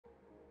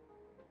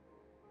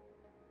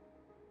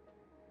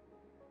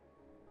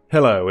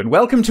Hello, and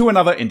welcome to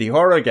another indie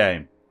horror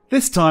game.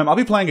 This time I'll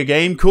be playing a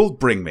game called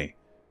Bring Me.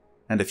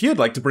 And if you'd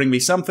like to bring me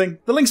something,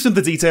 the links and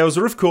the details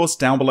are of course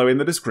down below in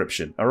the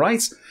description,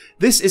 alright?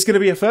 This is going to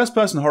be a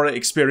first-person horror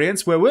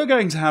experience where we're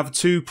going to have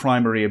two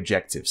primary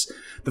objectives.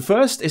 The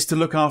first is to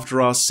look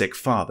after our sick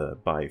father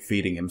by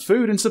feeding him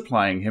food and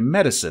supplying him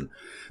medicine.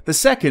 The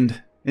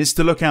second is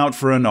to look out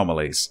for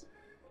anomalies.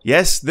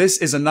 Yes, this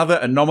is another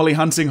anomaly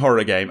hunting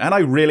horror game, and I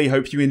really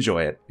hope you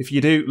enjoy it. If you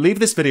do, leave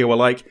this video a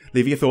like,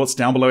 leave your thoughts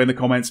down below in the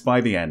comments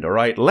by the end,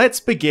 alright? Let's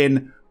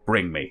begin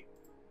Bring Me.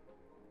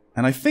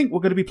 And I think we're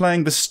going to be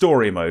playing the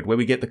story mode, where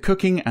we get the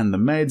cooking and the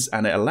meds,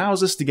 and it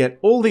allows us to get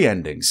all the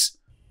endings.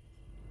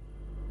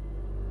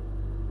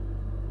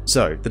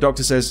 So, the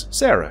doctor says,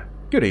 "Sarah,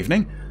 good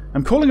evening.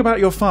 I'm calling about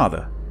your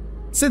father.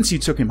 Since you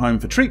took him home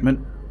for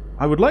treatment,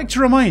 I would like to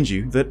remind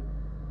you that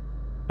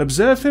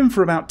observe him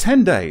for about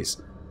 10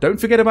 days. Don't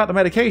forget about the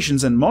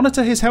medications and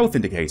monitor his health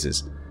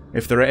indicators.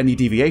 If there are any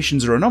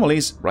deviations or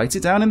anomalies, write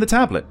it down in the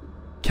tablet.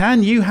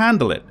 Can you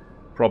handle it?"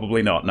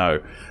 Probably not,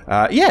 no.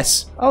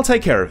 Yes, I'll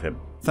take care of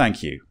him.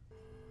 Thank you.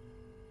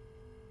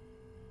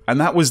 And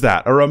that was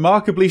that. A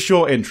remarkably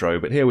short intro,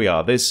 but here we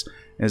are. This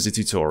is a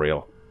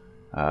tutorial.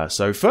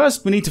 So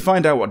first, we need to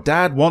find out what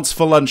Dad wants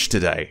for lunch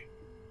today.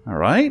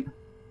 Alright?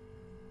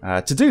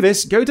 To do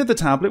this, go to the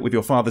tablet with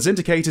your father's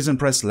indicators and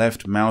press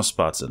left mouse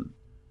button.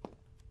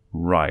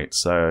 Right,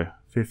 so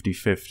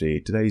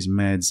 50-50. Today's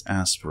meds,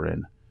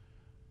 aspirin.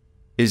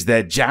 Is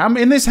there jam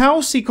in this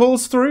house? He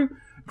calls through.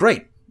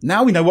 Great.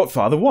 Now we know what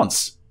father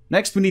wants.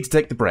 Next, we need to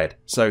take the bread.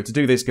 So to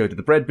do this, go to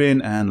the bread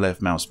bin and left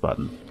mouse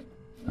button.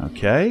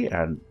 Okay,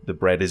 and the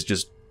bread is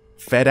just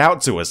fed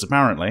out to us,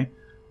 apparently.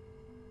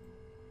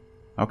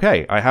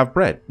 Okay, I have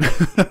bread.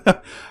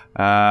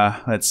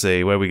 Let's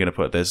see, where are we going to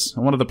put this?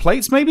 On one of the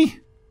plates, maybe?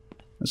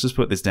 Let's just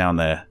put this down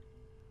there.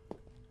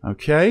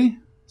 Okay,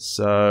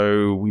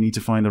 so we need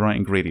to find the right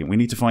ingredient. We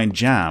need to find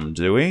jam,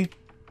 do we?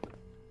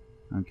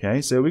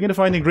 Okay, so we're going to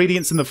find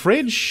ingredients in the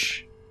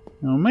fridge?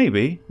 Oh,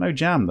 maybe. No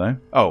jam, though.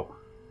 Oh.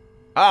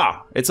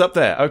 Ah! It's up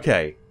there.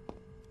 Okay.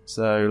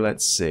 So,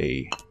 let's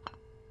see.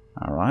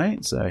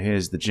 Alright, so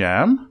here's the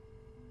jam.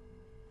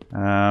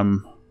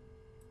 Oh,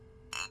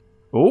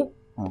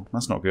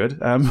 that's not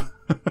good.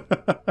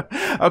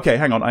 Okay,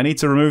 hang on. I need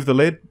to remove the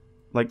lid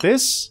like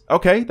this.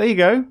 Okay, there you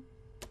go.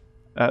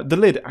 The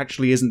lid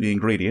actually isn't the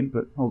ingredient,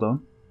 but hold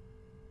on.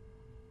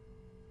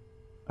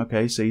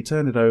 Okay, so you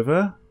turn it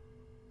over.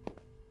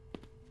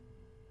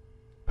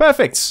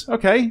 Perfect!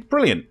 Okay,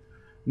 brilliant.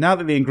 Now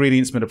that the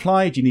ingredient's been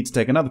applied, you need to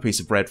take another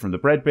piece of bread from the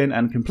bread bin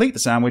and complete the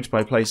sandwich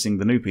by placing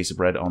the new piece of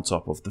bread on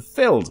top of the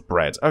filled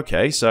bread.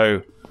 Okay,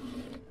 so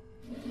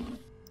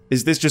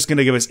is this just going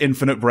to give us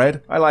infinite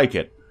bread? I like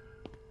it.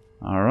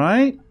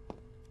 Alright.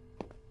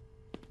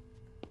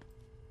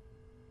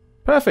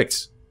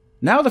 Perfect.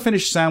 Now the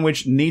finished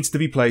sandwich needs to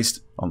be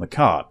placed on the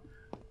cart.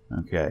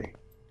 Okay.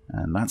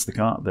 And that's the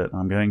cart that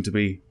I'm going to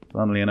be,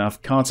 funnily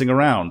enough, carting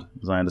around,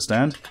 as I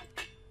understand.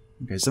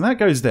 Okay, so that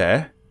goes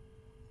there.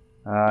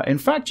 In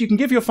fact, you can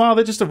give your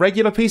father just a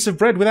regular piece of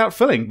bread without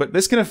filling, but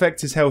this can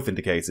affect his health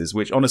indicators,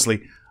 which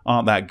honestly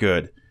aren't that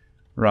good.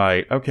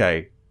 Right,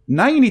 okay.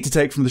 Now you need to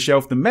take from the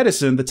shelf the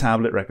medicine the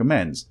tablet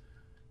recommends.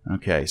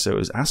 Okay, so it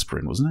was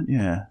aspirin, wasn't it?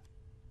 Yeah.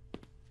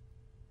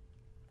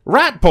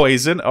 Rat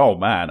poison? Oh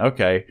man,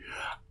 okay.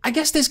 I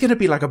guess there's going to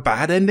be like a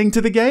bad ending to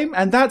the game,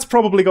 and that's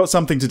probably got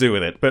something to do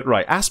with it. But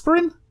right,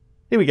 aspirin?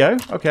 Here we go,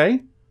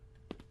 okay.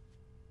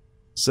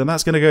 So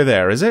that's going to go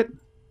there, is it?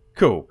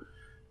 Cool.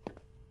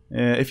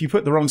 If you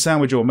put the wrong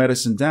sandwich or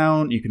medicine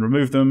down, you can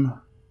remove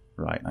them.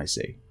 Right, I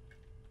see.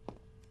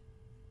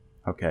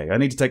 Okay, I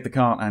need to take the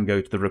cart and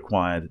go to the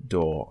required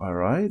door.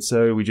 Alright,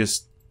 so we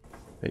just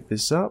pick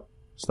this up,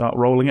 start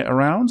rolling it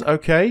around.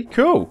 Okay,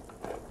 cool.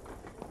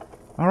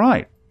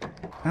 Alright,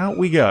 out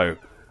we go.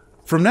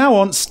 From now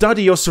on,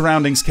 study your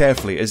surroundings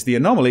carefully, as the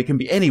anomaly can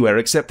be anywhere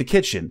except the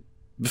kitchen.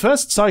 The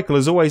first cycle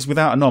is always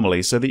without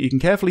anomalies, so that you can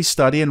carefully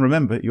study and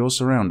remember your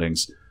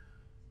surroundings.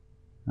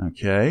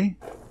 Okay.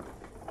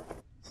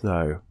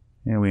 So,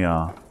 here we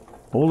are.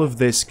 All of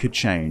this could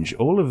change.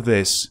 All of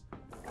this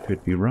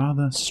could be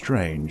rather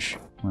strange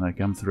when I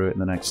come through it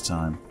the next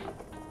time.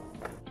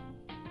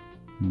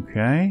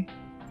 Okay.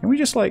 Can we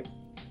just like...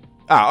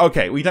 Ah,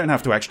 okay. We don't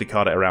have to actually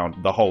cart it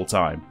around the whole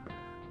time.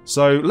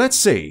 So, let's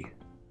see.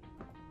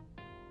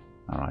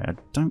 Alright, I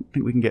don't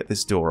think we can get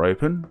this door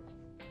open.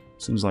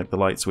 Seems like the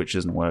light switch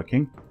isn't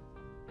working.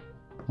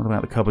 What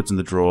about the cupboards and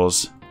the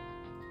drawers?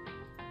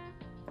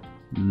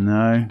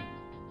 No.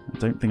 I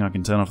don't think I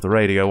can turn off the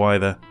radio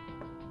either.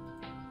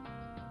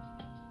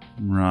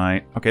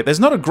 Right. Okay,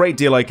 there's not a great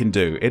deal I can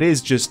do. It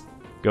is just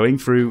going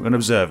through and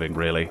observing,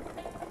 really.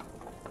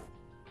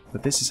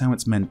 But this is how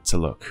it's meant to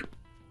look.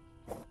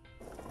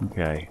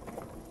 Okay.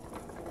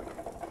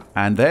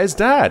 And there's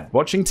Dad,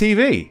 watching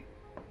TV.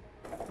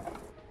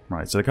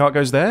 Right, so the cart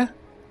goes there.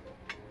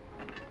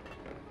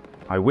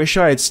 I wish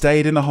I had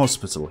stayed in the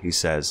hospital, he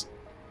says.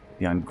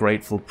 The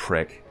ungrateful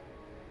prick.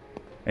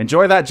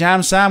 Enjoy that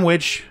jam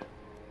sandwich.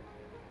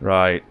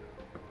 Right.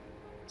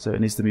 So it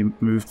needs to be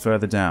moved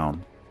further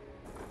down.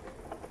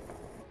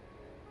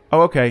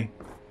 Oh, okay.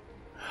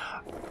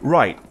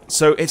 Right,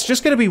 so it's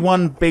just going to be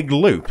one big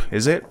loop,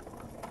 is it?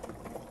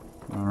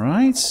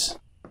 Alright.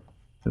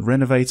 The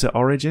Renovator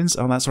Origins.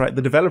 Oh, that's right.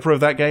 The developer of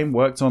that game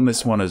worked on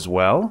this one as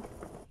well.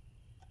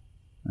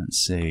 Let's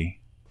see.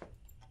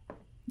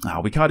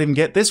 Oh, we can't even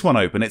get this one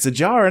open. It's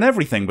ajar and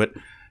everything, but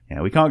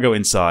yeah, we can't go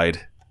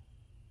inside.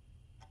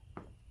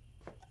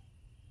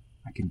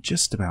 I can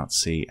just about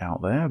see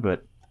out there,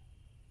 but...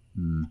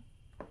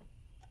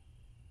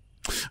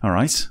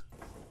 Alright.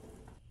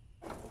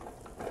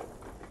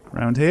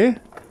 Around here.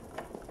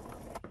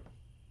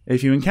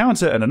 If you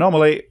encounter an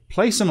anomaly,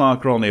 place a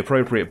marker on the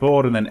appropriate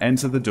board and then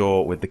enter the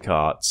door with the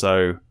cart.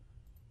 So,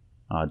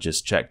 I'll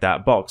just check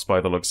that box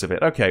by the looks of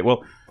it. Okay,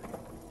 well,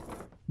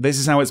 this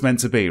is how it's meant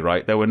to be,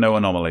 right? There were no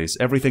anomalies.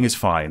 Everything is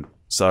fine.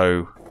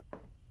 So,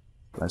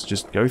 let's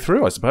just go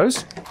through, I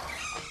suppose.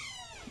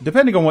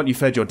 Depending on what you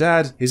fed your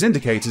dad, his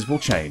indicators will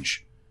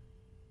change.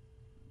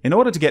 In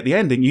order to get the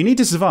ending, you need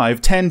to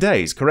survive 10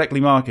 days, correctly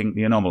marking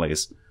the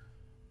anomalies.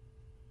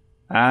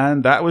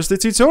 And that was the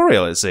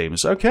tutorial, it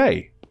seems.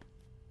 Okay.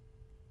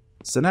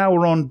 So now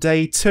we're on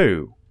day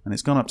 2, and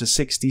it's gone up to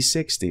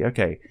 60-60.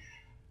 Okay.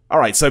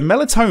 Alright, so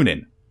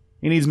melatonin.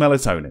 He needs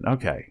melatonin.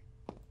 Okay.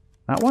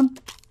 That one?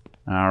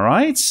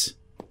 Alright.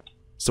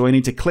 So I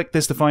need to click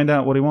this to find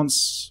out what he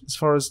wants as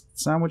far as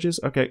sandwiches?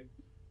 Okay.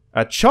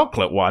 A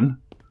chocolate one?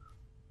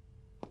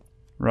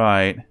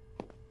 Right.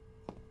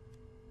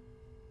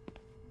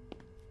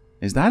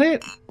 Is that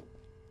it?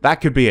 That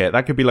could be it.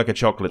 That could be like a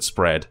chocolate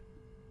spread.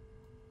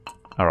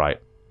 Alright.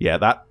 Yeah,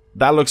 that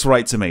looks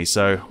right to me,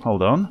 so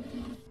hold on.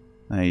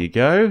 There you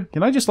go.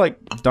 Can I just, like,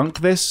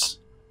 dunk this?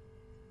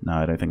 No,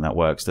 I don't think that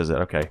works, does it?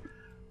 Okay.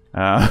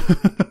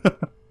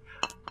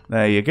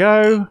 There you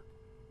go.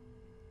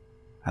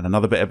 And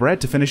another bit of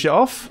bread to finish it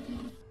off.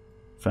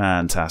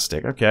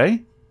 Fantastic.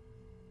 Okay.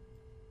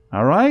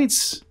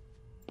 Alright.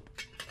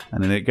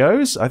 And in it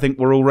goes. I think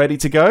we're all ready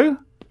to go.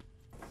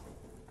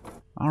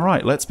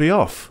 Alright, let's be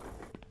off.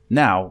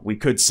 Now, we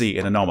could see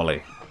an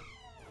anomaly.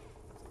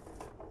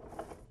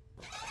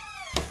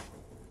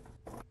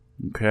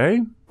 Okay.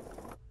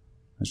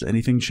 Has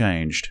anything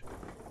changed?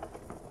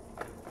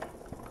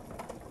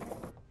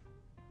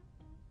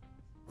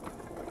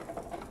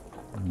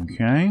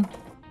 Okay.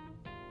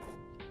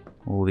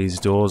 All these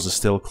doors are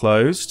still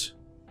closed.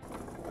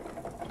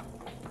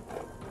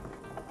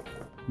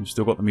 We've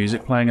still got the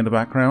music playing in the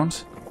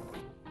background.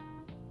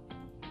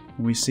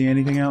 Can we see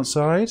anything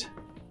outside?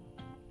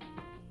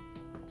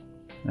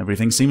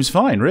 Everything seems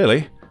fine,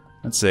 really.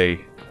 Let's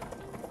see.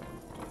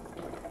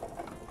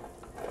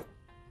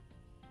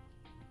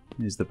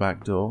 Here's the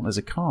back door. There's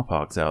a car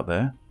parked out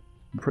there.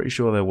 I'm pretty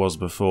sure there was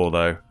before,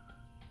 though.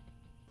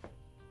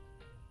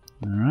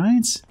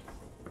 Alright.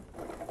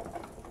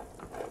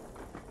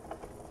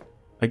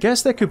 I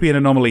guess there could be an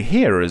anomaly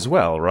here as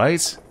well,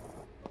 right?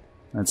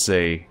 Let's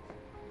see.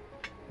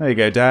 There you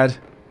go, Dad.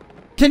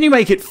 Can you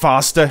make it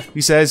faster? He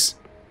says.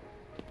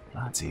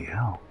 Bloody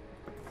hell.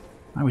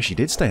 I wish he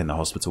did stay in the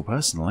hospital,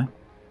 personally.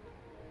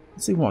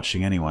 What's he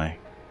watching, anyway?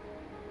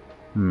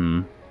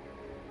 You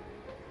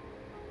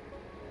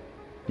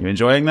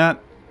enjoying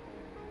that?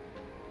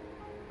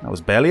 That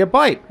was barely a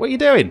bite. What are you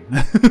doing?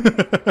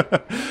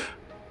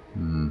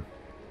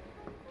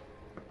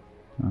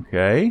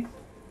 Okay.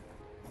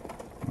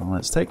 Well,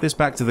 let's take this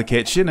back to the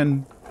kitchen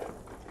and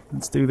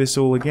let's do this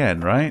all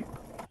again, right?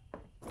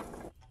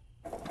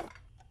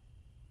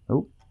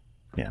 Oh,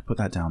 yeah, put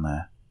that down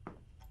there.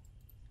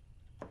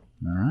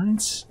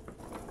 Alright.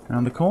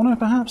 Around the corner,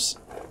 perhaps?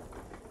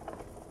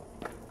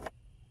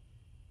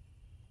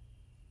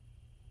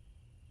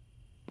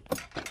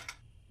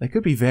 There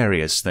could be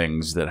various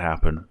things that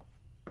happen,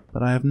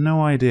 but I have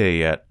no idea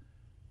yet.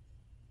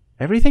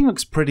 Everything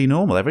looks pretty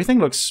normal. Everything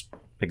looks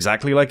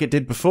exactly like it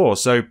did before,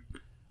 so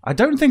I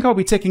don't think I'll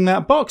be ticking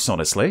that box,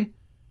 honestly.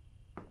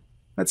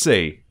 Let's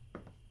see.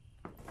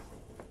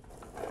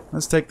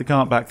 Let's take the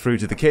cart back through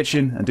to the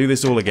kitchen and do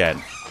this all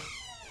again.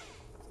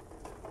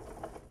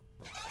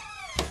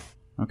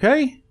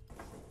 Okay.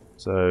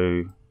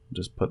 So,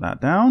 just put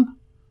that down.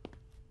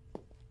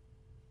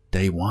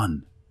 Day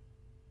 1.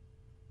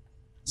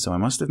 So I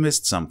must have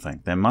missed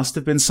something. There must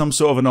have been some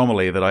sort of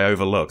anomaly that I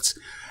overlooked.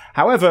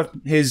 However,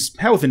 his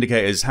health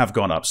indicators have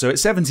gone up, so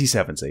it's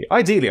 70-70.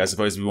 Ideally, I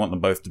suppose we want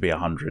them both to be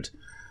 100.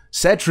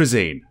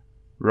 Cetrazine.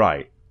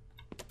 Right.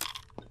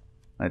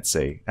 Let's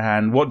see.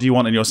 And what do you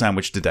want in your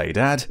sandwich today,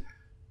 Dad?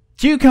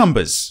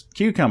 Cucumbers.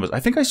 Cucumbers. I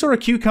think I saw a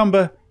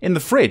cucumber in the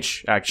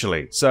fridge,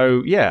 actually.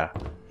 So, yeah.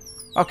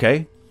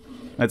 Okay.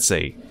 Let's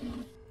see.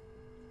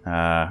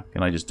 Can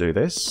I just do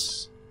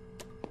this?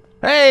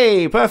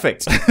 Hey!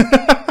 Perfect!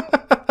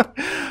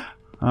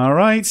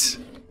 Alright.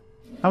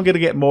 I'm going to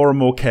get more and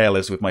more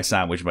careless with my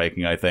sandwich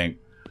making, I think.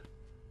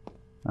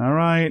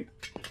 Alright.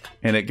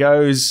 In it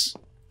goes.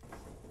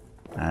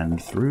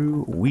 And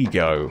through we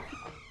go.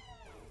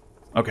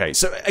 Okay,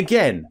 so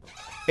again,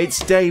 it's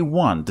day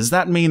 1. Does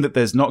that mean that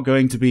there's not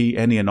going to be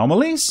any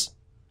anomalies?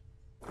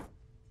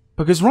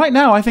 Because right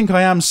now I think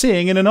I am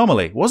seeing an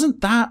anomaly. Wasn't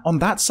that on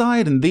that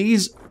side and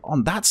these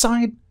on that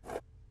side?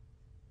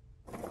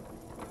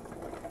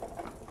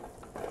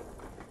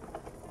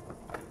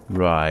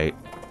 Right.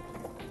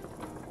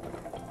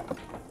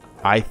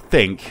 I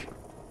think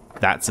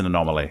that's an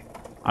anomaly.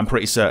 I'm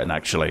pretty certain,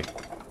 actually.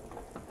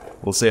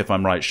 We'll see if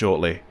I'm right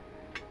shortly.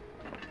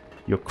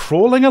 You're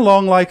crawling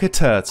along like a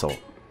turtle.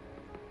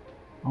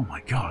 Oh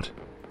my god.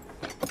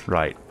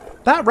 Right.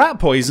 That rat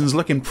poison's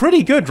looking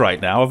pretty good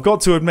right now, I've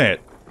got to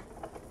admit.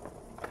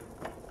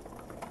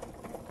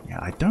 Yeah,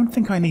 I don't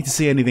think I need to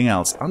see anything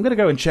else. I'm going to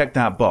go and check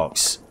that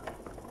box.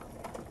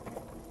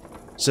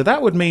 So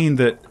that would mean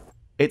that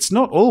it's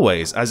not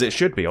always as it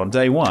should be on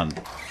day 1.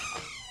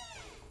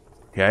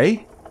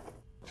 Okay.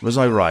 Was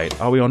I right?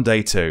 Are we on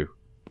day 2?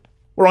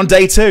 We're on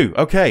day 2!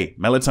 Okay.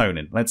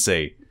 Melatonin. Let's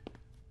see.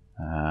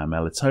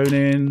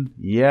 Melatonin.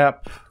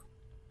 Yep.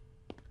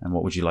 And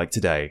what would you like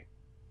today?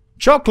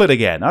 Chocolate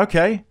again.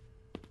 Okay.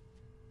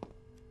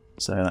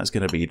 So that's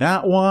going to be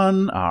that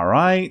one.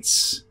 Alright.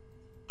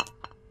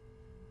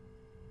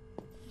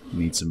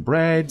 Need some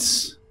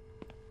breads.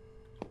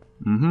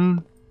 Mm-hmm.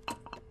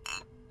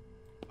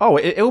 Oh,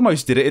 it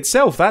almost did it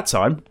itself that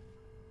time.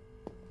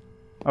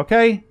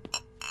 Okay.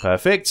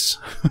 Perfect.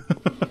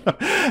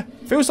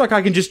 Feels like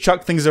I can just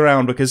chuck things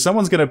around because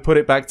someone's going to put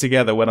it back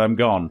together when I'm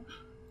gone.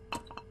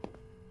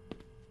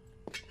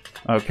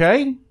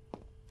 Okay.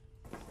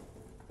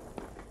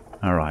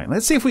 Alright,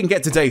 let's see if we can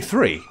get to day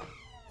 3.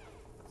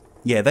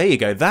 Yeah, there you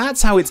go.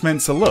 That's how it's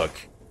meant to look.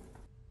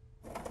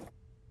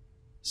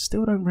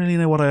 Still don't really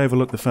know what I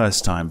overlooked the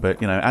first time,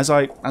 but, you know, as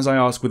I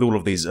ask with all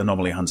of these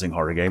anomaly hunting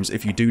horror games,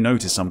 if you do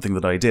notice something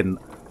that I didn't,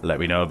 let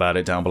me know about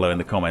it down below in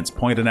the comments.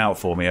 Point it out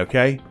for me,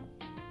 okay?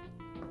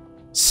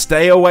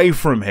 Stay away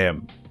from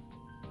him.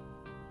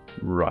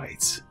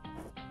 Right.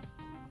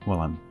 Well,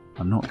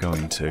 I'm not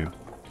going to.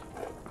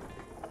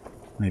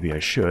 Maybe I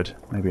should.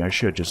 Maybe I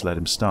should just let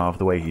him starve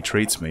the way he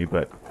treats me,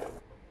 but...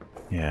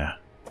 yeah.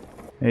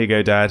 There you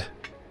go, Dad.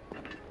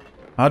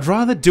 I'd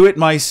rather do it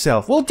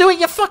myself. Well, do it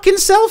your fucking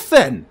self,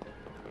 then!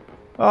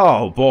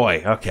 Oh,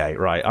 boy. Okay,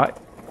 right.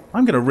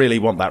 I'm gonna really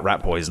want that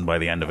rat poison by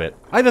the end of it.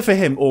 Either for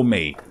him or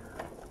me.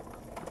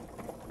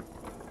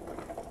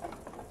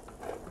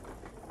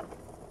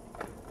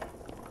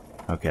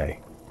 Okay.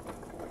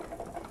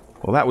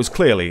 Well, that was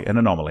clearly an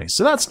anomaly.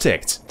 So that's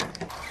ticked.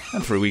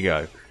 And through we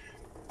go.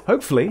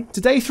 Hopefully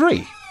to day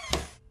 3.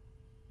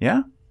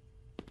 Yeah?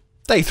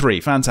 Day 3,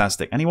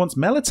 fantastic. And he wants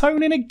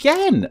melatonin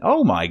again!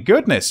 Oh my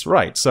goodness!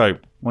 Right, so,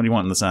 what do you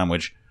want in the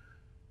sandwich?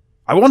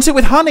 I want it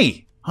with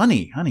honey!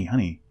 Honey, honey,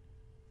 honey.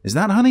 Is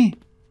that honey?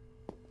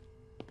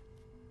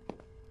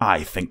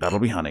 I think that'll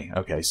be honey.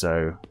 Okay,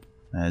 so,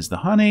 there's the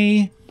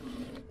honey.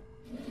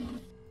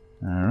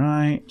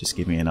 Alright, just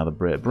give me another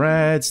bit of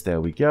bread.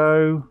 There we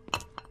go.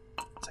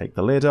 Take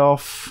the lid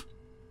off.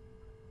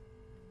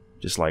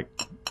 Just like...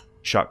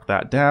 chuck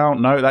that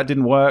down. No, that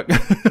didn't work.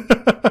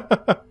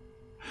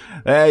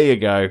 There you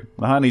go.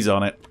 The honey's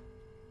on it.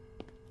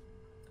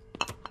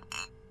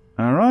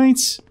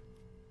 Alright.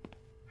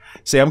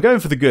 See, I'm going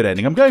for the good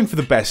ending. I'm going for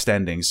the best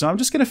ending. So I'm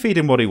just going to feed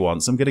him what he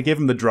wants. I'm going to give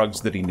him the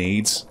drugs that he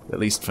needs. At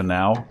least for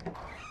now.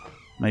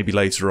 Maybe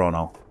later on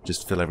I'll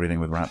just fill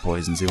everything with rat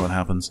poison and see what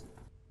happens.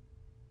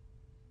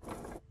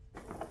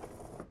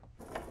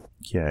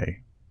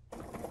 Okay.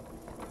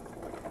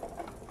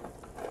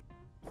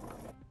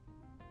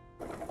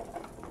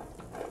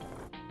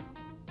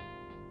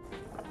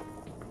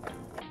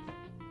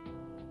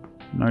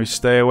 No,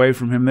 stay away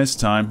from him this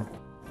time.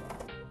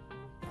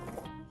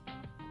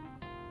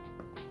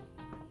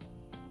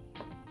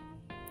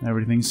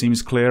 Everything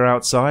seems clear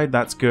outside.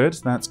 That's good.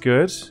 That's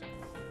good. It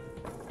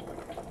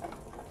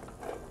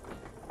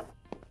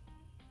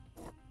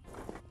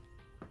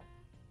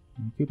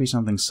could be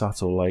something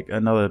subtle, like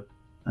another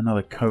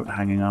coat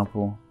hanging up,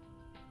 or...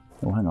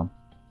 oh, hang on.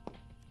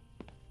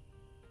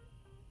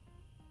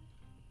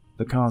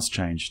 The car's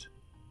changed.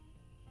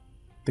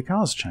 The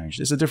car's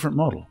changed. It's a different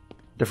model.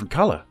 Different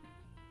colour.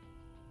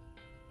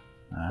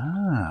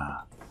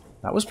 Ah,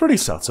 that was pretty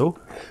subtle.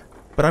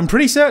 But I'm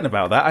pretty certain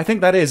about that. I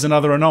think that is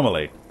another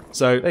anomaly.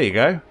 So, there you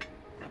go.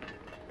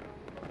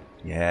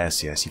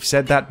 Yes, yes, you've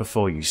said that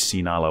before, you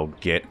senile old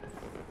git.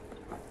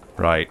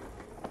 Right.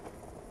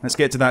 Let's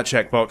get to that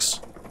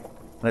checkbox.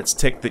 Let's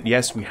tick that,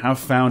 yes, we have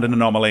found an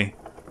anomaly.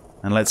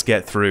 And let's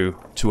get through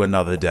to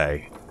another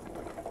day.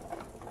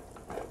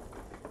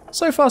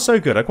 So far, so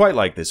good. I quite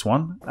like this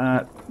one.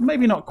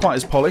 Maybe not quite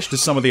as polished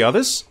as some of the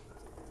others.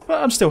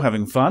 But I'm still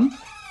having fun.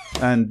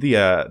 And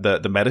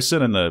the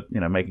medicine and the, you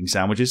know, making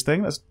sandwiches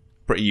thing, that's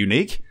pretty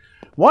unique.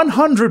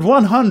 100,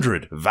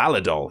 100!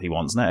 Valadol he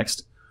wants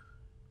next.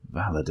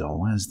 Valadol,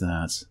 where's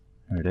that?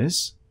 There it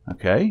is.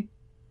 Okay.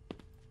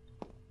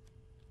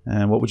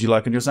 And what would you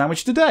like on your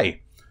sandwich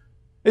today?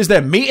 Is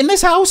there meat in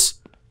this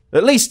house?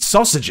 At least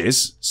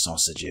sausages.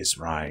 Sausages,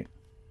 right.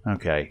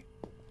 Okay.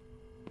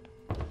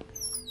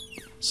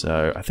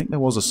 So, I think there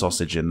was a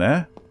sausage in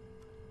there.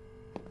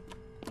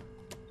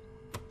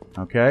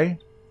 Okay.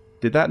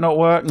 Did that not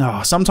work?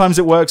 No, sometimes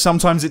it works,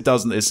 sometimes it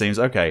doesn't, it seems.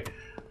 Okay.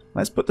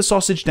 Let's put the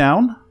sausage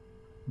down.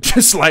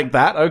 Just like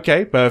that.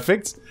 Okay,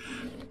 perfect.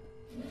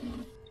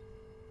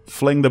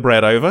 Fling the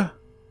bread over.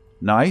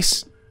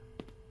 Nice.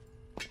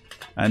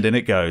 And in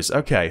it goes.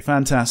 Okay,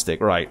 fantastic.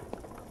 Right.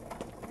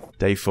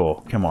 Day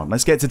 4. Come on,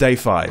 let's get to day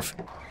 5.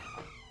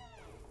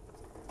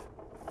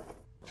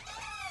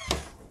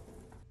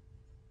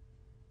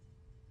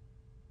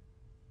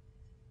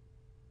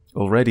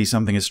 Already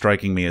something is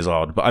striking me as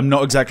odd, but I'm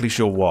not exactly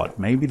sure what.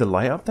 Maybe the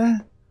light up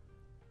there?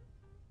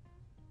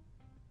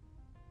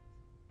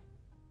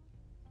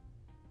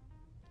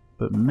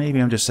 But maybe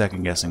I'm just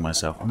second-guessing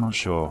myself. I'm not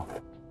sure.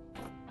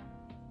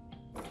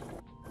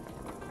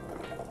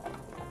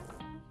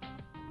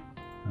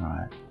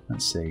 Alright,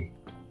 let's see.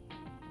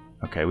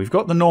 Okay, we've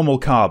got the normal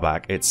car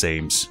back, it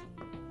seems.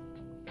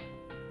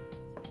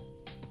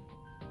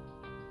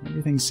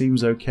 Everything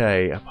seems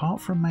okay,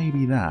 apart from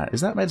maybe that.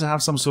 Is that meant to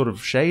have some sort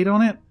of shade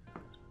on it?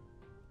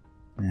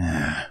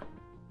 Yeah.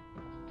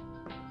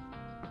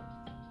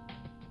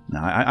 No,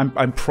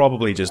 I'm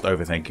probably just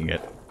overthinking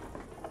it.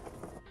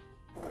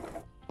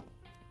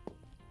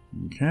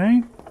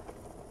 Okay.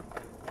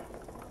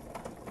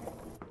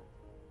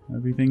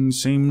 Everything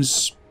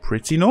seems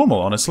pretty normal,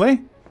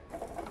 honestly.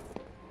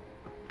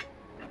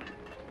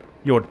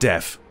 You're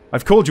deaf.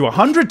 I've called you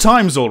 100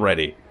 times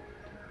already.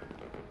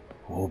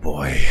 Oh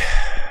boy.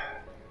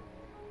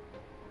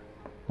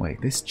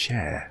 Wait, this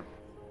chair.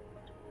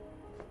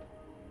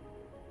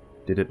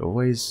 Did it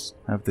always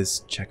have this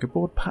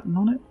checkerboard pattern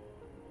on it?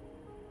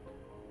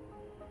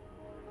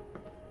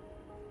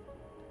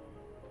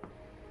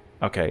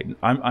 Okay,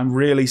 I'm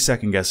really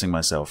second-guessing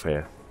myself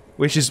here.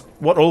 Which is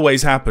what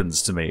always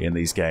happens to me in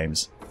these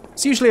games.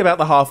 It's usually about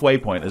the halfway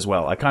point as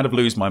well. I kind of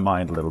lose my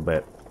mind a little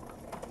bit.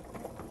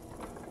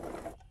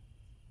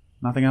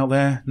 Nothing out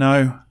there?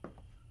 No.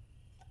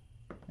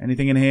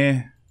 Anything in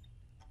here?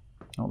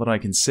 Not that I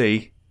can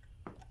see.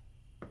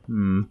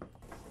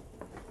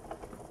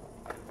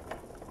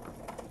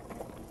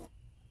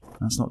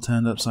 That's not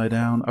turned upside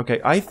down. Okay,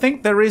 I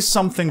think there is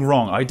something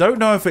wrong. I don't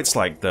know if it's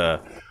like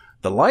the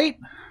light,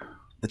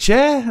 the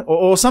chair,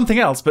 or something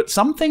else, but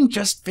something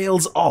just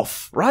feels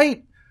off,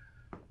 right?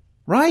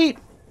 Right?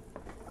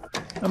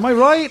 Am I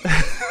right?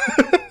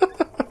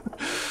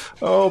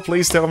 Oh,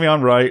 please tell me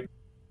I'm right.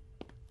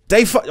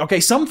 Day 5. Okay,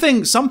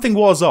 something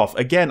was off.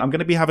 Again, I'm going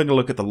to be having a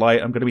look at the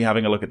light. I'm going to be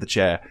having a look at the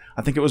chair.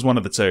 I think it was one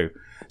of the two.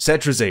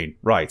 Cetrazine.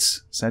 Right.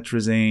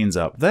 Cetrazine's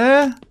up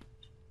there.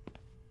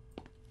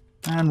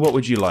 And what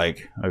would you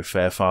like, oh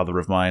fair father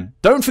of mine?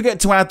 Don't forget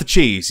to add the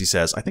cheese, he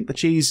says. I think the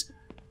cheese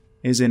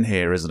is in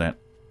here, isn't it?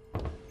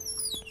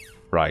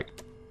 Right.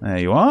 There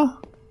you are.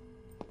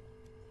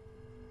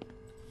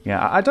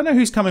 Yeah, I don't know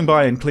who's coming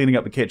by and cleaning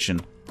up the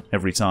kitchen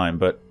every time,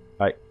 but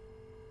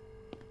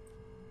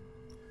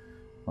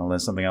well,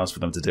 there's something else for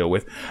them to deal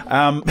with.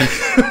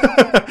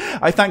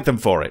 I thank them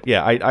for it.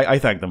 Yeah, I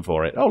thank them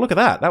for it. Oh, look at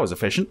that. That was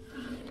efficient.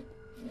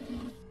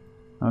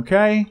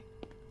 Okay.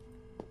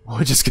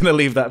 We're just going to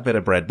leave that bit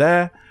of bread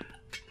there.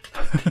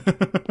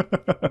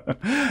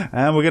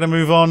 And we're going to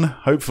move on,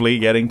 hopefully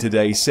getting to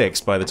day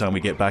 6 by the time we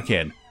get back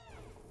in.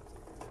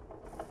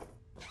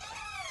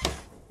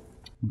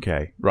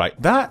 Okay, right.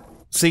 That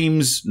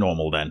seems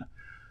normal then.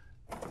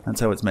 That's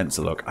how it's meant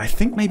to look. I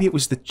think maybe it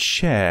was the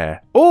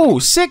chair. Oh,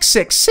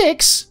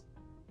 666?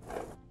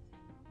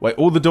 Wait,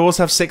 all the doors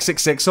have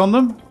 666 on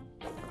them?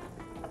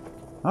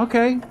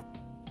 Okay.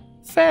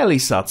 Fairly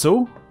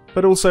subtle,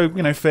 but also,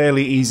 you know,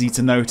 fairly easy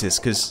to notice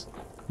because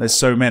there's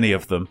so many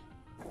of them.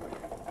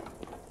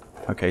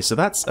 Okay, so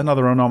that's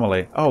another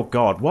anomaly. Oh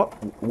god, what?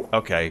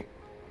 Okay.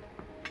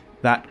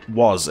 That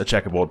was a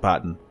checkerboard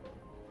pattern.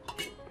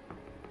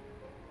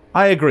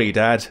 I agree,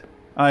 Dad.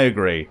 I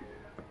agree.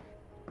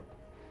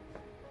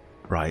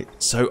 Right,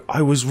 so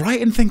I was right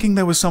in thinking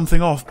there was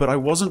something off, but I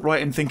wasn't right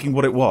in thinking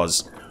what it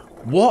was.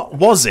 What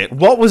was it?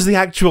 What was the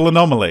actual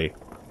anomaly?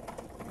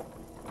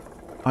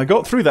 I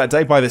got through that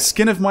day by the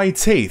skin of my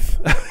teeth.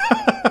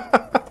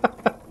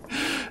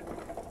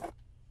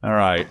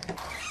 Alright,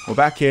 we're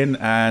back in,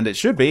 and it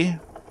should be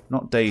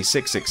not day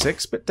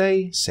 666, but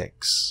day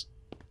 6.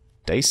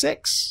 Day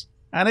 6.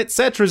 And it's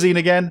Cetrazine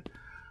again.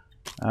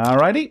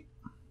 Alrighty.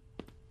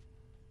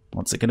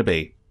 What's it going to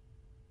be?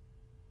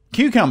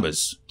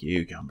 Cucumbers.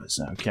 Cucumbers.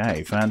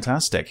 Okay,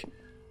 fantastic.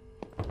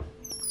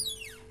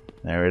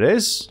 There it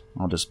is.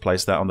 I'll just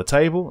place that on the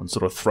table and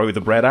sort of throw the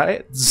bread at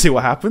it and see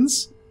what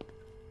happens.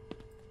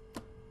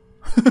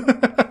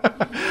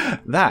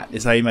 That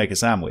is how you make a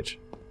sandwich.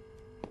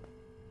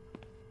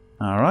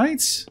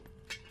 Alright.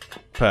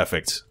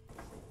 Perfect.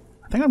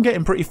 I think I'm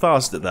getting pretty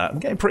fast at that. I'm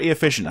getting pretty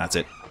efficient at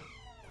it.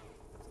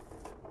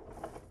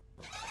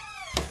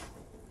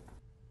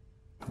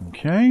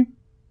 Okay.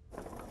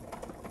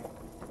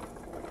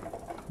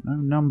 No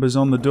numbers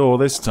on the door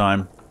this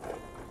time.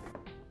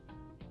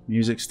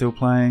 Music's still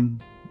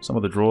playing. Some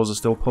of the drawers are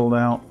still pulled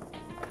out.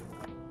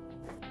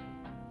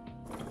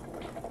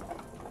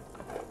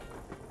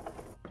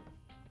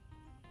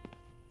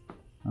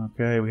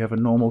 Okay, we have a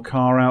normal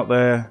car out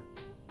there.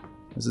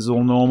 This is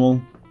all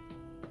normal.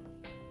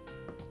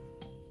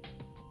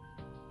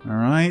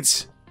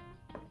 Alright.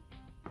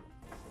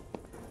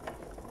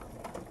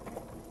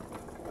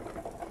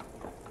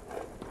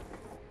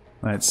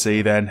 Let's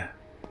see then.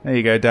 There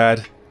you go,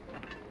 Dad.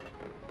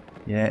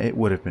 Yeah, it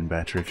would have been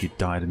better if you'd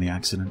died in the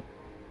accident.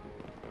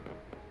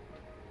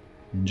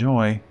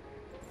 Enjoy.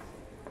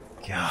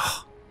 Yeah.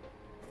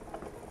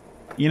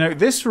 You know,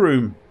 this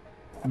room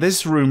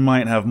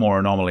might have more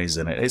anomalies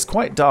in it. It's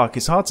quite dark.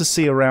 It's hard to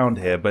see around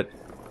here, but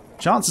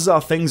chances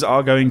are things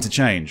are going to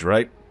change,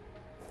 right?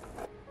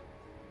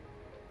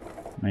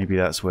 Maybe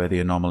that's where the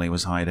anomaly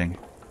was hiding.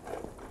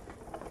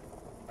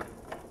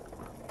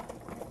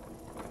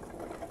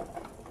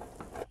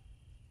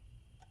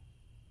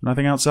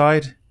 Nothing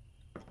outside?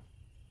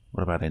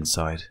 What about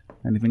inside?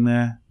 Anything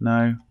there?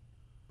 No?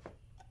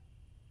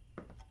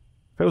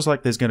 Feels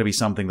like there's going to be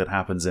something that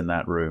happens in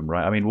that room,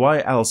 right? I mean,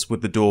 why else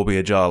would the door be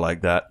ajar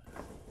like that?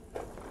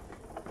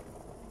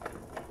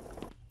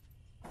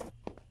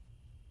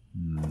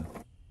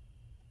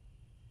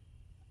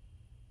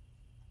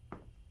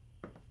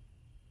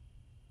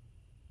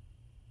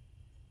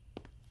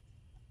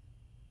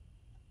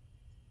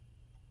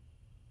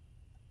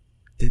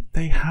 Did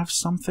they have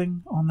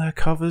something on their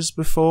covers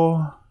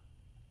before?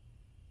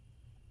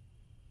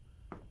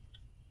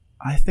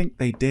 I think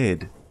they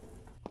did.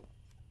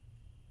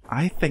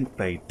 I think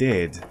they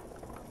did.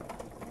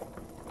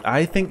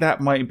 I think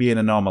that might be an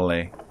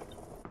anomaly.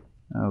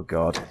 Oh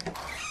god.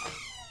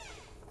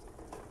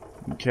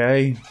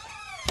 Okay.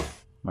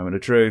 Moment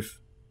of truth.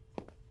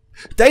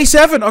 Day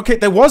 7! Okay,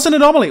 there was an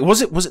anomaly.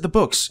 Was it the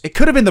books? It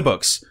could have been the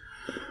books.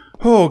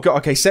 Oh god,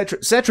 okay,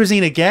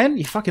 cetrazine again?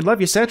 You fucking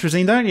love your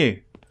cetrazine, don't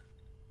you?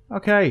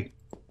 Okay.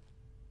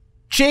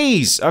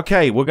 Cheese!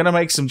 Okay, we're gonna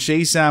make some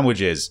cheese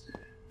sandwiches.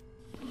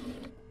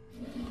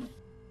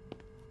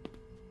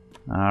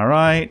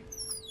 Alright.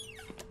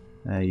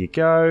 There you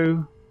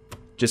go.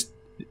 Just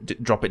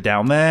drop it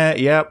down there.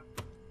 Yep.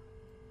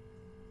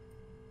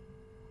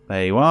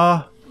 There you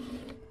are.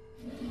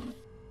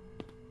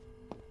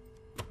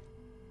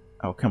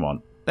 Oh, come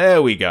on.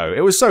 There we go.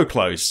 It was so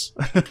close.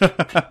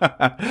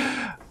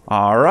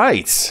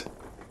 Alright.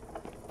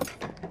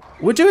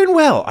 We're doing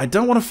well. I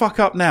don't want to fuck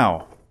up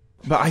now.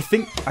 But I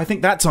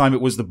think that time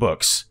it was the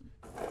books.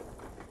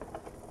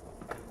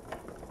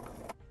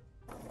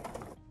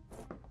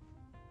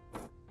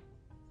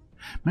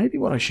 Maybe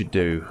what I should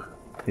do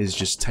is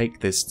just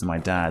take this to my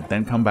dad,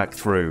 then come back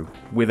through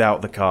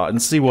without the cart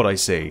and see what I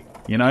see,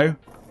 you know?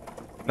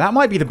 That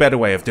might be the better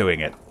way of doing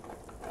it.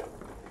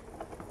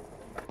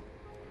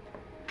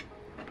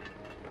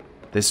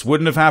 This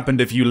wouldn't have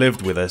happened if you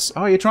lived with us.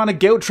 Oh, you're trying to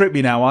guilt trip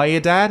me now, are you,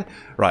 Dad?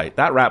 Right,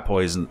 that rat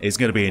poison is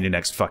going to be in your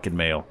next fucking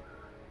meal.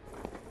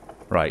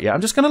 Right, yeah,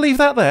 I'm just going to leave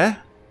that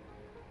there.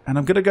 And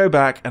I'm going to go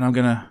back and I'm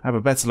going to have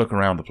a better look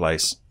around the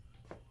place.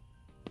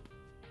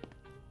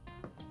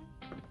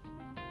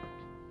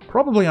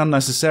 Probably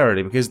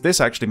unnecessarily, because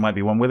this actually might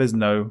be one where there's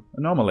no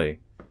anomaly.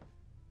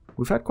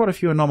 We've had quite a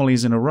few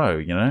anomalies in a row,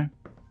 you know?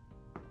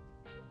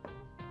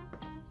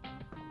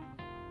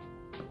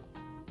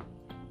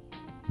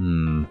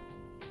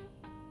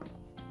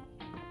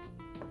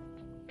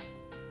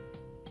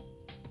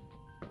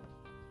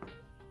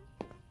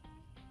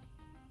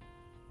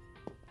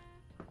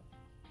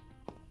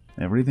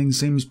 Everything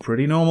seems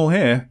pretty normal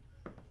here.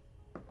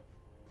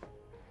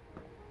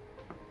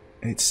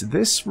 It's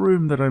this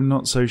room that I'm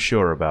not so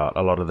sure about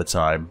a lot of the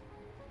time.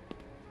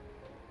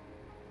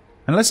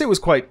 Unless it was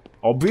quite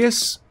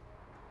obvious,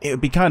 it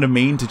would be kind of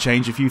mean to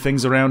change a few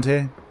things around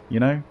here, you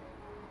know?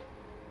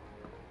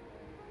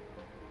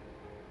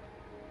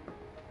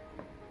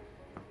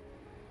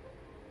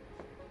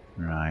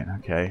 Right,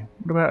 okay.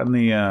 What about in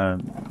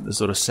the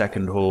sort of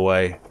second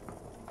hallway?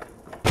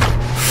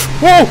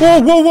 Whoa,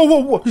 whoa, whoa, whoa, whoa,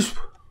 whoa!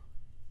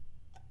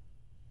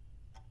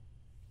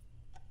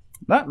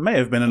 That may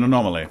have been an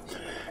anomaly.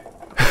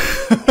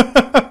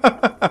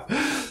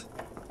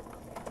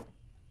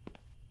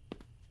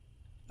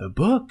 The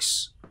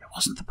books. It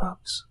wasn't the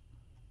books.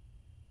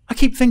 I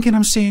keep thinking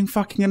I'm seeing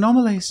fucking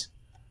anomalies.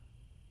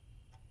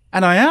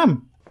 And I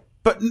am.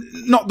 But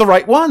not the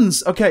right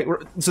ones. Okay,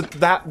 so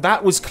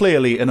that was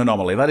clearly an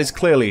anomaly. That is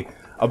clearly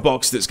a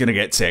box that's going to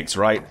get ticked,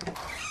 right?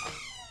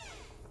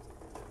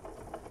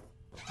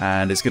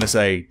 And it's going to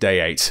say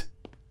day 8.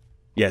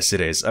 Yes,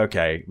 it is.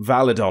 Okay,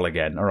 valid all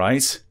again,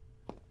 alright?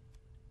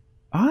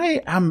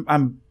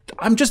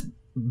 I'm just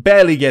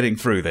barely getting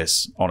through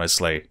this,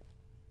 honestly.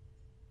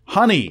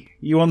 Honey!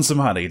 You want some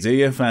honey, do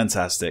you?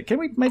 Fantastic. Can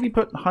we maybe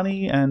put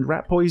honey and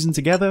rat poison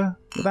together?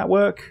 Would that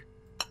work?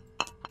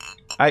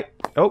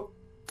 Oh.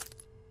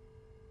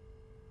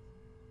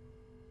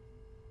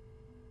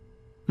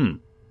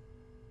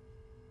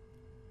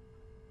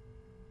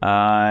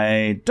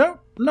 I don't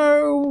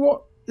know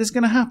what is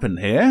going to happen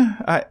here.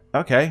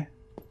 Okay.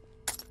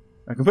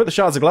 I can put the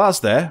shards of glass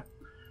there.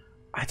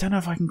 I don't know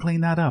if I can clean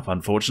that up,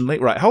 unfortunately.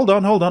 Right, hold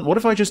on, hold on. What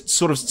if I just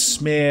sort of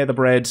smear the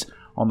bread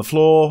on the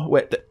floor?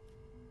 Wait,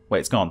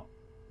 it's gone.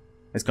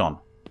 It's gone.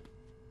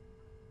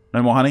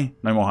 No more honey?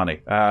 No more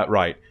honey.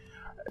 Right.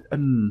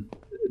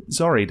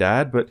 Sorry,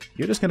 Dad, but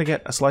you're just going to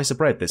get a slice of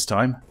bread this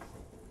time.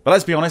 But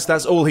let's be honest,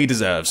 that's all he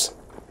deserves.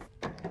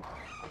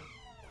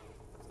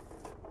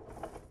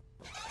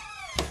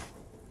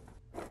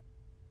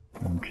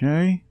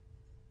 Okay.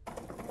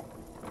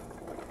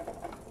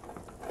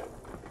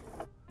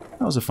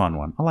 That was a fun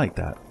one. I like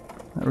that.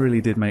 That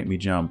really did make me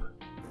jump.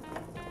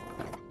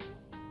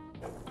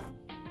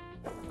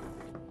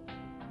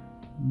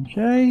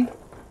 Okay.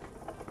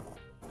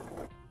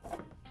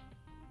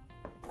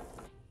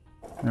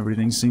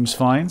 Everything seems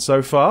fine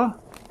so far.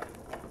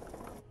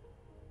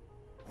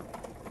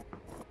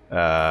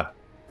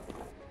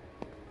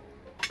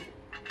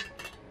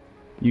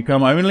 You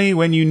come only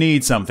when you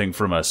need something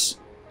from us.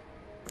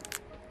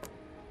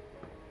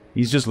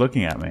 He's just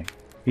looking at me.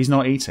 He's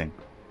not eating.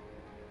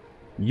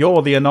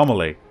 You're the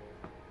anomaly.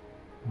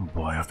 Oh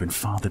boy, I've been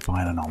fathered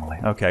by an anomaly.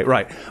 Okay,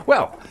 right.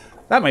 Well,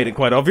 that made it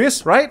quite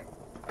obvious, right?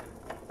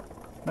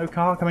 No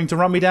car coming to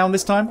run me down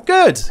this time?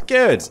 Good,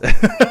 good.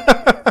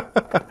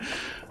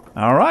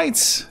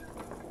 Alright.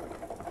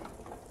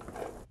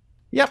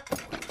 Yep.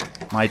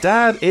 My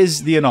dad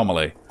is the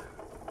anomaly.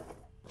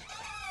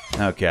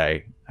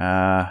 Okay.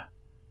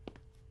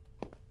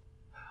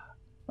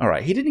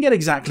 Alright, he didn't get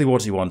exactly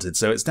what he wanted,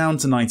 so it's down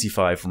to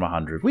 95 from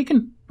 100. We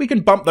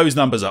can bump those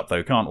numbers up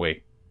though, can't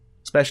we?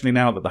 Especially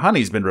now that the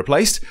honey's been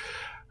replaced.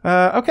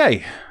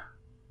 Okay.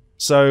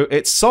 So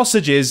it's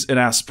sausages and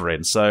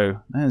aspirin. So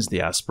there's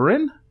the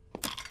aspirin.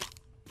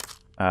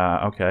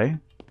 Okay.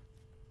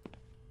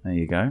 There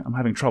you go. I'm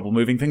having trouble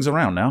moving things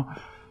around now.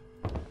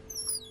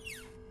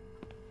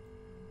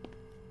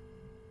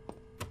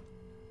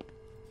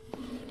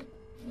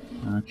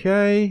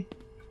 Okay.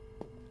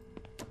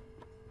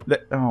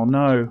 Oh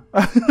no.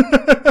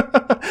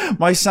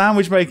 My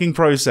sandwich making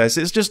process,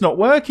 it's just not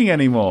working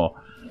anymore.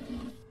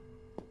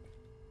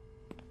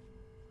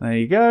 There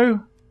you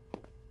go.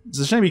 It's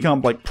a shame you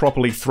can't like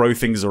properly throw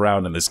things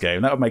around in this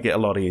game. That would make it a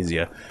lot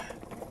easier.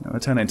 I'll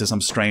turn it into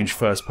some strange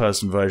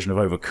first-person version of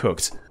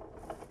Overcooked.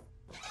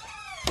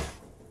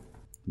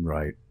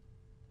 Right.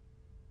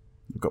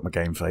 I've got my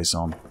game face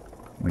on.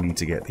 We need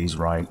to get these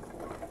right.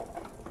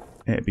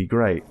 It'd be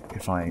great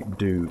if I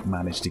do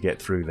manage to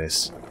get through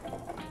this.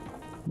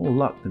 More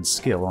luck than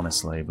skill,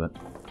 honestly, but...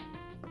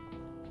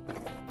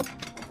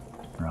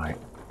 Right.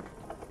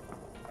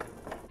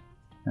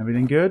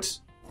 Everything good?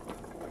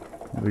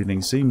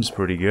 Everything seems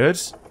pretty good.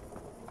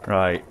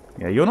 Right.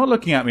 Yeah, you're not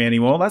looking at me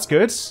anymore. That's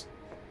good.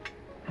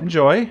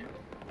 Enjoy.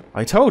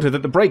 I told her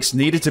that the brakes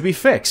needed to be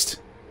fixed.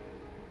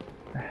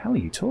 What the hell are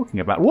you talking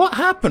about? What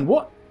happened?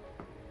 What?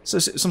 So,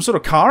 some sort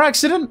of car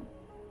accident?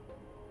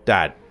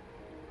 Dad.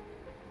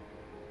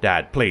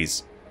 Dad,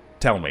 please.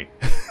 Tell me.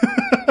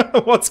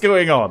 What's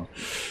going on?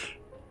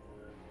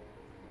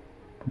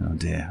 Oh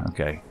dear.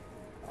 Okay.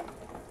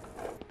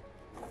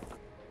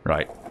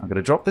 Right. I'm going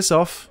to drop this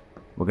off.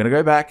 We're going to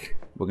go back.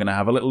 We're going to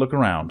have a little look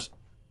around.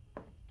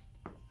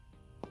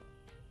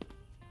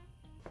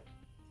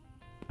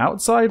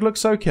 Outside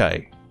looks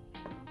okay.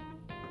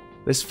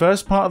 This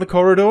first part of the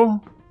corridor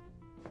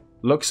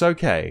looks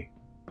okay.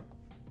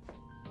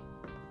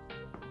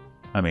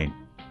 I mean,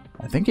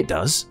 I think it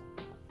does.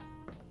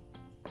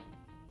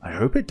 I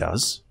hope it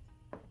does.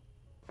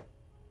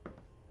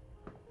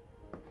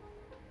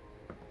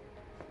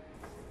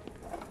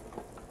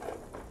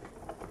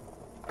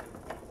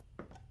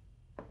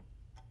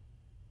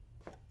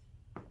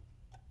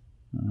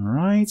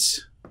 Alright.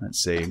 Let's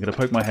see. I'm going to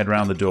poke my head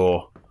round the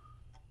door.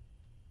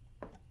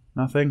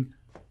 Nothing?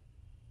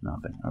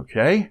 Nothing.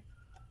 Okay.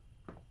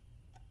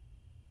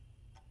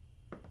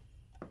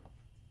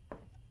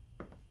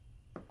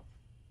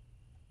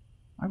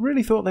 I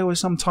really thought there were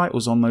some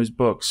titles on those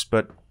books,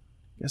 but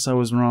guess I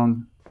was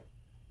wrong.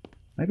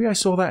 Maybe I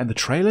saw that in the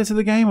trailer to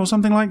the game or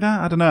something like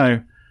that? I don't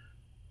know.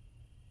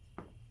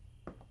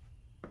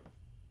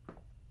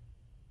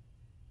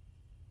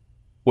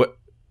 What?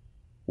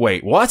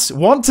 Wait, what?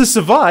 Want to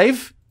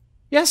survive?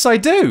 Yes, I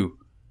do.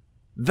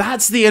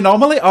 That's the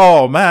anomaly?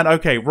 Oh, man.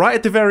 Okay, right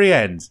at the very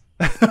end.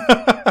 I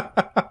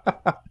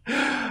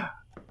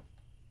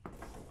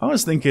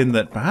was thinking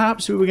that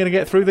perhaps we were going to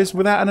get through this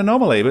without an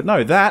anomaly, but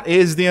no, that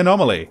is the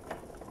anomaly.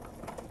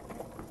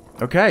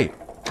 Okay.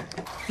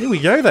 Here we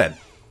go, then.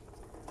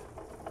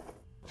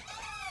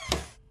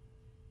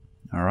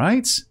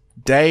 Alright.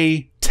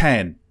 Day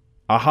 10.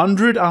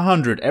 100,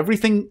 100.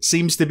 Everything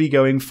seems to be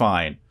going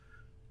fine.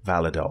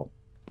 Validol.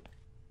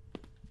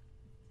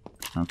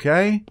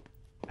 Okay.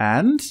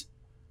 And...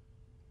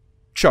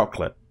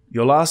 chocolate.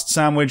 Your last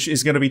sandwich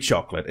is going to be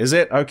chocolate, is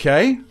it?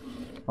 Okay.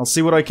 I'll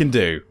see what I can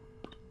do.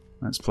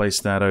 Let's place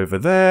that over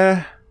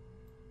there.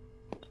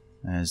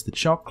 There's the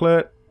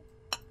chocolate.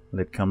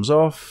 Lid comes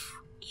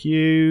off.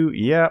 Q.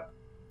 Yep.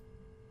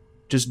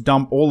 Just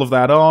dump all of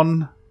that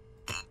on.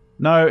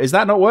 No, is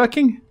that not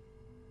working?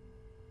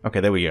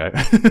 Okay, there we go.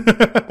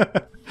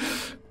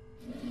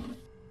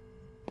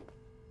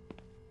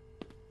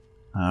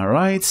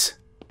 Alright.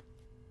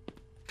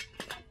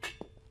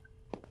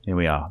 Here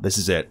we are. This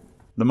is it.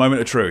 The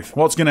moment of truth.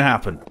 What's going to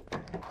happen?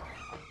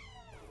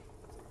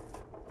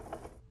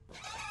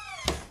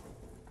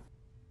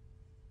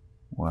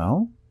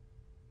 Well,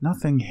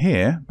 nothing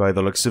here by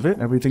the looks of it.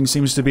 Everything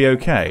seems to be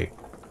okay.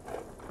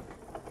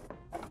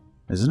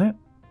 Isn't it?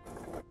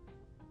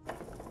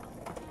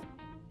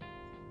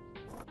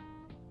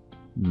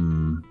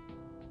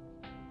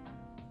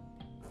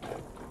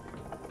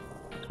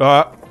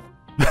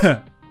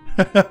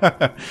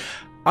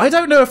 I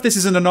don't know if this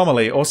is an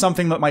anomaly or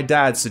something that my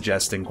dad's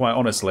suggesting, quite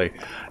honestly.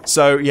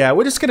 So, yeah,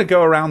 we're just going to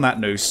go around that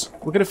noose.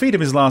 We're going to feed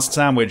him his last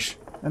sandwich,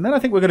 and then I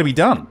think we're going to be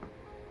done.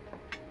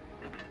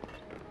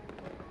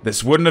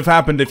 This wouldn't have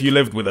happened if you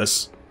lived with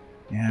us.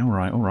 Yeah,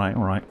 alright, alright,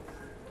 alright.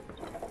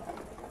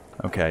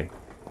 Okay.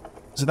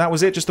 So that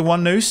was it? Just the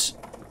one noose?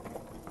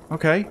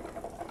 Okay.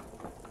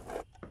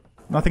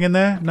 Nothing in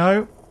there?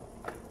 No?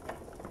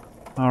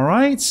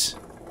 Alright.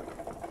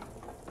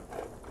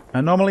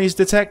 Anomalies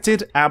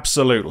detected?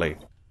 Absolutely.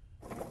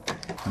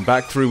 And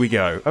back through we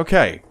go.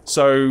 Okay,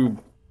 so...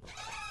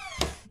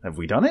 have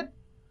we done it?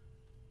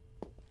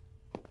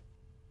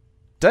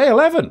 Day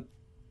 11!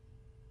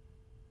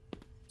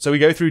 So we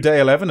go through day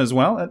 11 as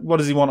well? What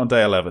does he want on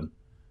day 11?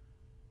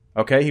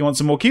 Okay, he wants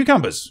some more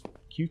cucumbers.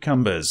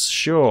 Cucumbers,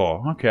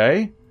 sure,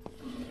 okay.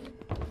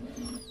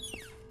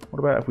 What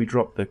about if we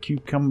drop the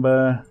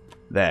cucumber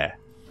there?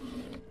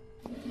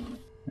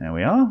 There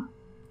we are.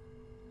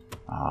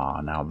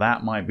 Ah, now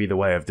that might be the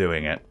way of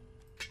doing it.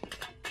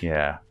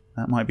 Yeah,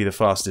 that might be the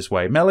fastest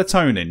way.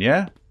 Melatonin,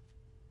 yeah?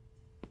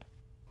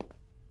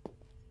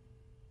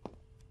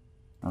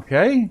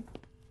 Okay.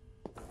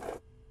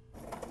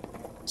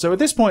 So at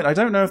this point, I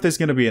don't know if there's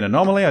going to be an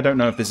anomaly. I don't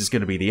know if this is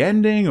going to be the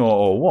ending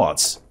or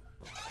what.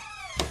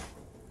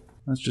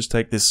 Let's just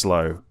take this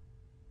slow.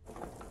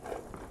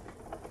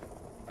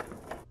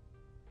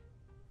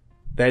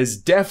 There's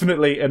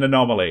definitely an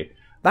anomaly.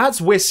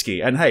 That's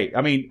whiskey, and hey,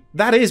 I mean,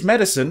 that is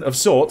medicine of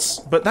sorts,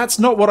 but that's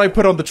not what I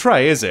put on the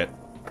tray, is it?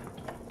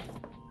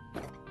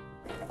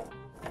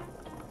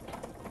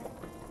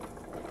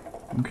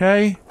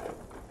 Okay.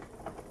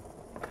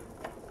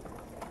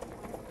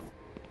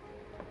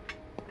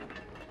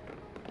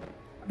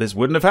 This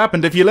wouldn't have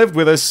happened if you lived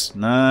with us.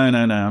 No,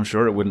 no, no, I'm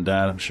sure it wouldn't,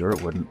 Dad. I'm sure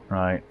it wouldn't.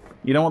 Right.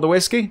 You don't want the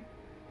whiskey?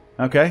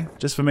 Okay,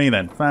 just for me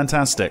then.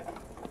 Fantastic.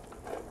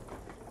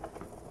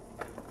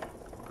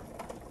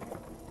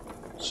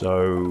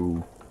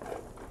 So...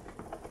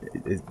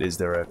 is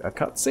there a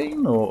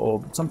cutscene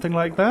or something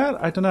like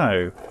that? I don't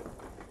know.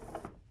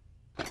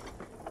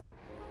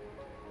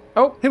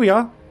 Oh, here we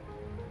are.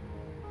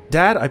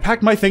 Dad, I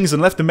packed my things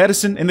and left the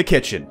medicine in the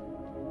kitchen.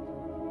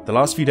 The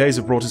last few days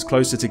have brought us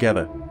closer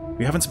together.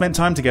 We haven't spent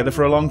time together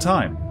for a long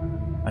time.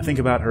 I think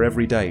about her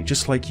every day,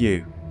 just like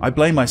you. I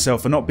blame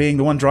myself for not being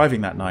the one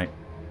driving that night.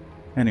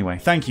 Anyway,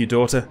 thank you,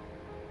 daughter.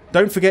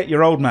 Don't forget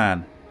your old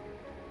man.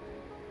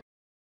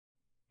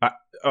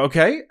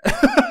 Okay.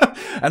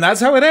 And that's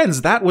how it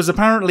ends. That was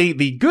apparently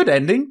the good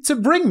ending to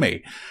Bring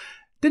Me.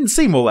 Didn't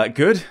seem all that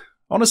good.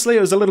 Honestly,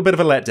 it was a little bit of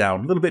a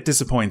letdown, a little bit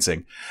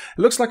disappointing.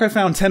 It looks like I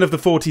found 10 of the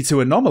 42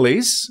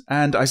 anomalies,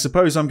 and I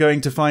suppose I'm going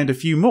to find a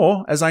few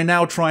more as I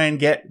now try and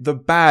get the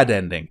bad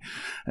ending,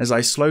 as I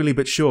slowly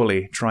but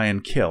surely try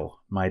and kill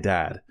my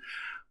dad.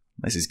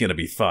 This is going to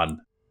be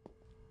fun.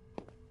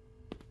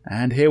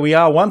 And here we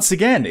are once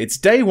again. It's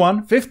day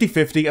 1,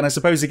 50-50, and I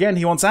suppose again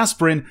he wants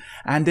aspirin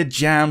and a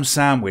jam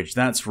sandwich.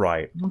 That's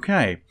right.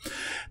 Okay.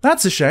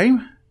 That's a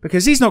shame,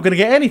 because he's not going to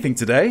get anything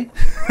today.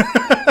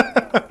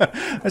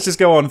 Let's just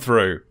go on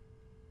through.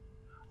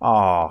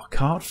 Ah,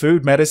 cart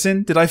food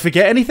medicine. Did I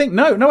forget anything?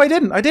 No, I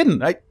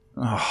didn't.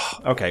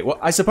 Okay, well,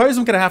 I suppose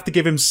I'm going to have to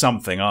give him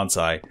something, aren't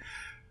I?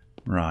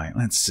 Right,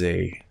 let's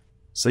see.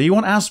 So you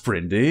want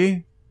aspirin, do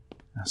you?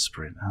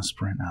 Aspirin.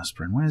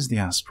 Where's the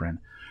aspirin?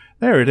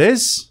 There it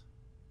is.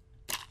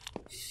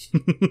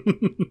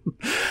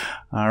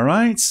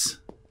 Alright.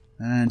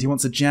 And he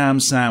wants a jam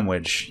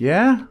sandwich,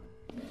 yeah?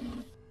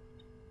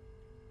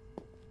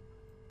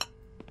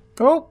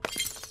 Oh!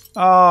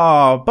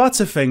 Ah,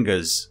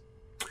 Butterfingers.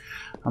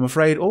 I'm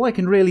afraid all I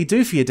can really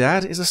do for you,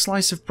 Dad, is a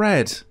slice of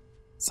bread.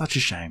 Such a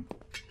shame.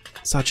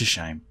 Such a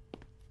shame.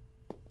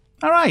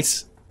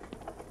 Alright.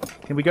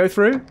 Can we go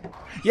through?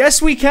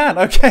 Yes, we can!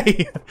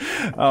 Okay.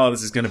 Oh,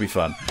 this is going to be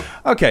fun.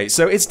 Okay,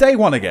 so it's day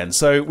 1 again,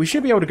 so we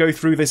should be able to go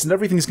through this and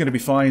everything's going to be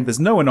fine. There's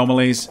no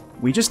anomalies.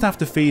 We just have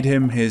to feed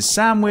him his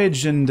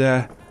sandwich and,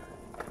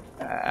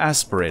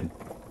 aspirin.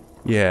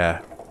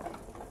 Yeah.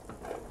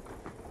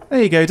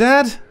 There you go,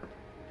 Dad.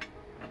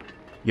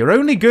 You're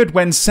only good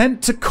when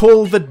sent to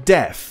call the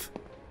deaf.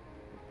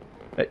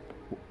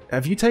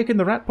 Have you taken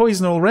the rat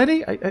poison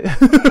already?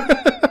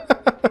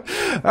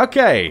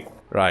 Okay,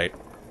 right.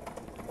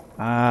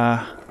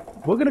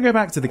 We're going to go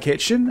back to the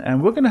kitchen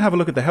and we're going to have a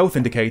look at the health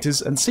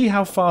indicators and see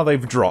how far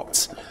they've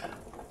dropped.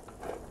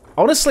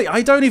 Honestly,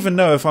 I don't even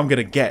know if I'm going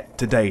to get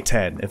to day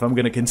 10, if I'm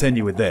going to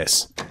continue with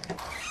this.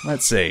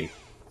 Let's see.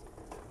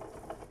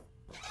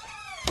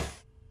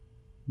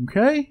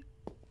 Okay.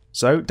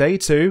 So, day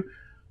 2.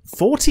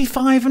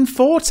 45 and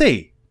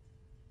 40.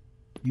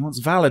 He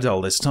wants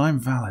Valadol this time.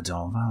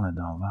 Valadol.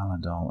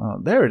 Oh,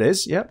 there it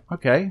is. Yep.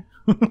 Okay.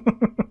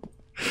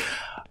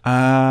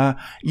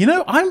 You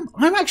know,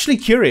 I'm actually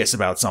curious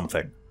about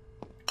something.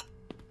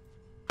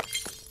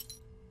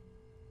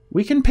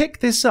 We can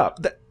pick this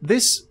up.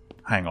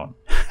 Hang on.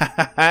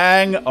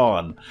 Hang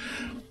on.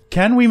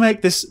 Can we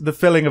make this the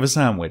filling of a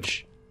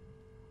sandwich?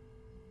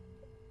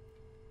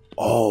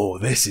 Oh,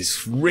 this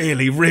is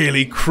really,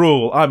 really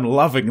cruel. I'm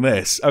loving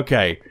this.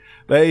 Okay.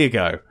 There you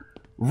go.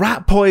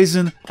 Rat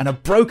poison and a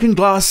broken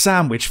glass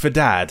sandwich for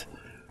Dad.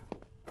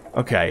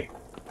 Okay.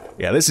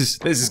 Yeah, this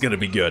is going to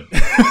be good.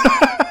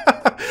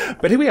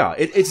 But here we are.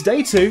 It's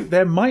day 2.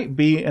 There might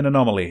be an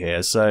anomaly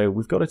here, so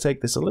we've got to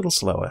take this a little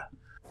slower.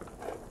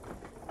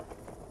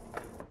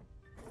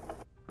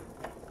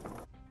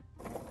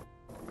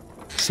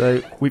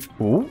 So we've...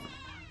 Ooh.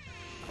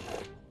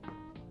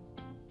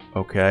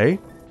 Okay.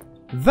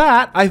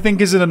 That, I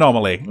think, is an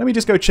anomaly. Let me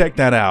just go check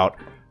that out.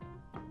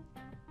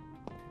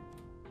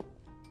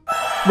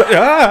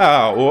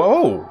 Ah!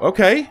 Whoa!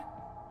 Okay.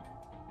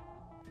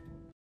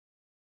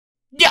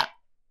 Yeah!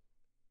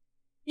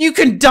 You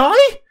can die?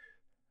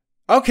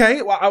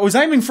 Okay, well, I was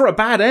aiming for a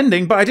bad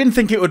ending, but I didn't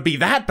think it would be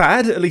that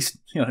bad. At least,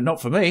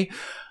 not for me.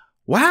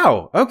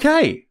 Wow,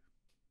 okay.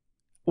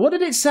 What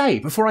did it say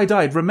before I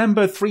died?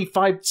 Remember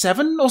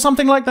 357 or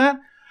something like that?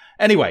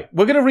 Anyway,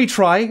 we're going to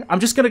retry. I'm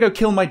just going to go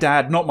kill my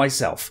dad, not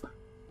myself.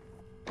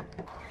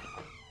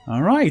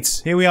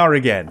 Alright, here we are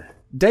again.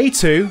 Day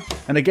 2,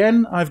 and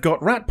again, I've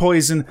got rat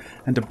poison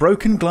and a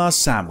broken glass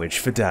sandwich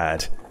for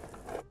Dad.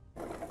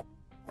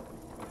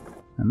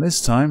 And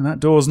this time, that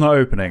door's not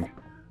opening.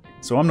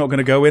 So I'm not going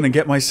to go in and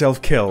get myself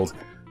killed.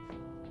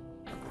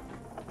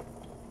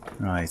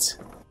 Right.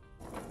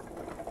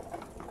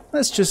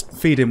 Let's just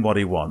feed him what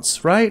he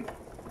wants, right?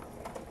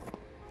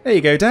 There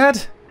you go,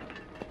 Dad.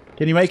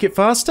 Can you make it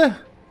faster?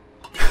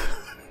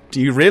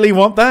 Do you really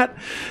want that?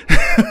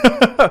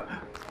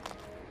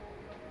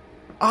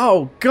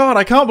 Oh, God,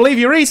 I can't believe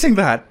you're eating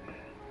that.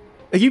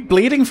 Are you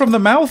bleeding from the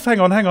mouth?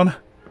 Hang on, hang on.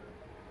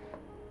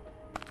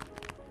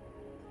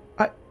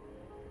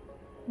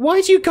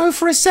 Why'd you go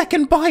for a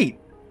second bite?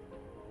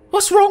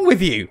 What's wrong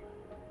with you?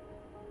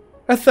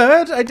 A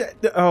third?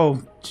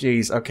 Oh,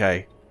 jeez,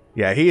 okay.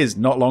 Yeah, he is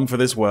not long for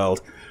this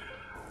world.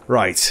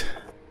 Right.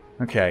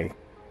 Okay.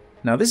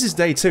 Now, this is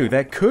day 2.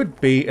 There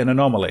could be an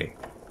anomaly.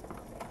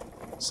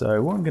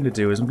 So, what I'm going to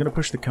do is I'm going to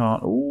push the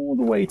cart all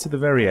the way to the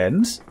very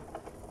end.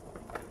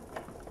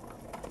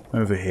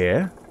 Over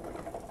here.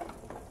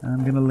 And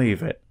I'm going to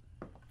leave it.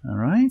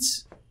 Alright.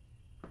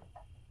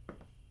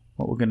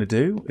 What we're going to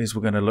do is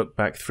we're going to look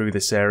back through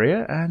this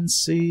area and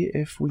see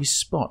if we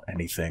spot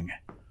anything.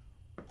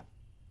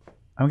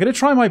 I'm going to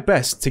try my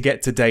best to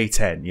get to day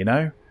 10, you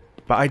know?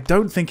 But I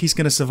don't think he's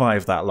going to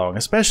survive that long,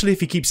 especially if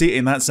he keeps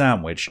eating that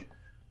sandwich.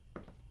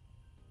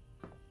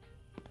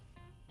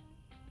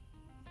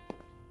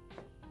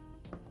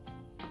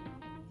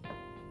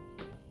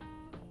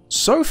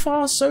 So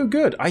far, so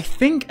good. I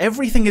think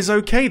everything is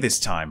okay this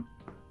time.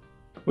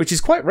 Which is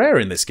quite rare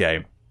in this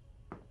game.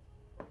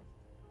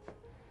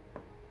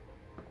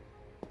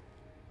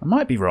 I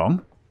might be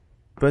wrong,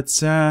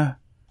 but I'm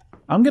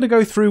going to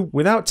go through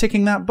without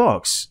ticking that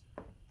box.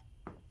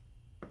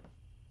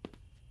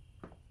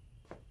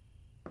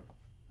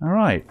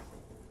 Alright,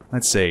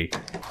 let's see.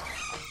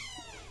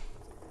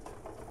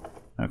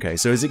 Okay,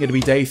 so is it going to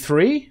be day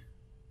 3?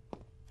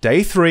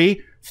 Day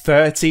 3,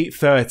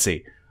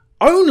 30-30.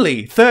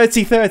 Only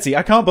 30-30!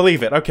 I can't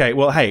believe it. Okay,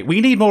 well, hey,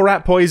 we need more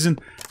rat poison,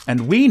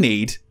 and we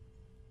need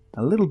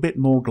a little bit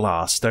more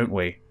glass, don't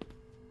we?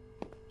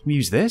 Can we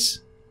use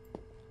this?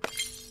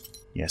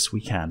 Yes,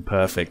 we can.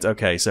 Perfect.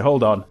 Okay, so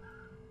hold on.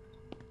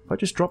 If I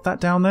just drop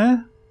that down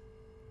there?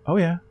 Oh,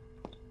 yeah.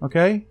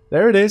 Okay,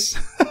 there it is.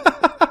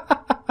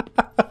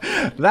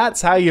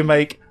 That's how you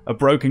make a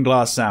broken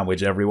glass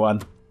sandwich,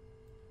 everyone.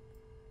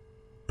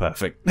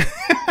 Perfect.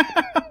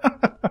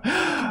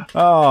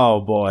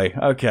 Oh, boy.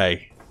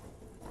 Okay.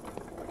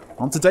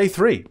 On to day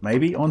 3.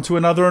 Maybe on to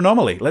another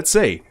anomaly. Let's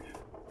see.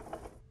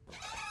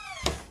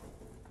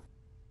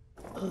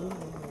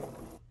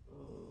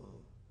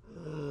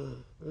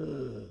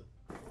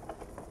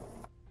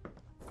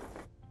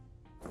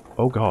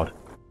 Oh God.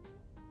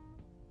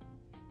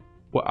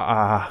 Well,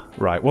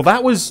 right. Well,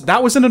 that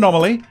was an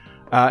anomaly.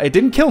 It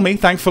didn't kill me,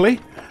 thankfully.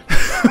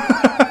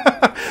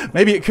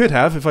 Maybe it could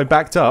have if I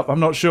backed up. I'm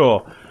not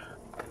sure.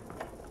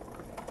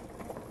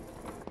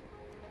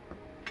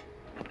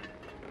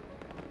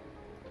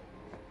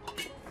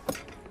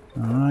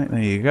 Alright,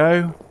 there you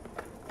go.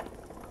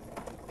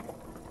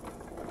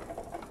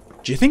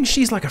 Do you think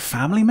she's like a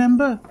family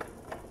member?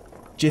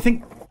 Do you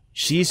think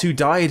she's who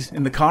died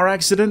in the car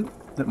accident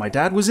that my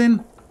dad was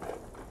in?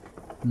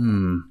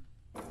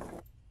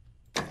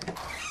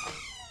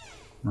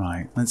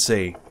 Right, let's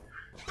see.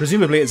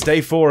 Presumably it's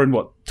day 4 in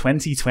what,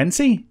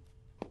 2020?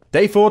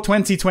 Day 4,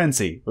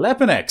 2020.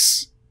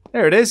 Leponex.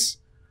 There it is.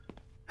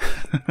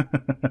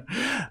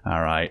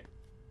 Alright.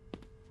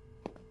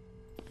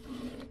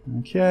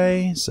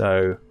 Okay,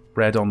 so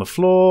bread on the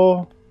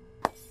floor.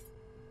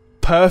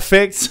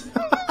 Perfect.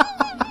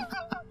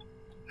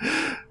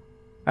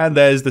 And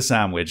there's the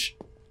sandwich.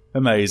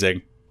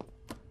 Amazing.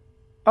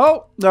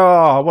 Oh,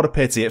 what a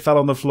pity. It fell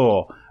on the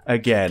floor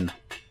again.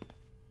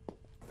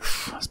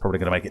 That's probably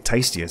going to make it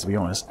tastier, to be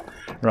honest.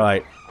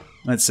 Right,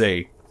 let's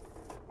see.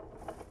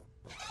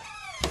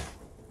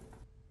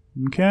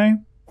 Okay.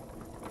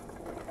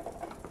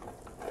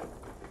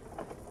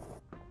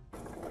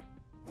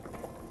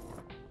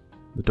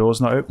 The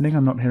door's not opening.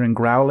 I'm not hearing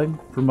growling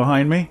from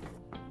behind me.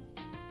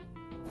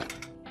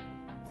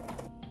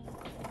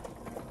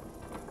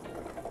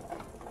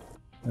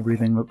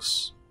 Everything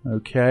looks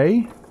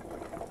okay.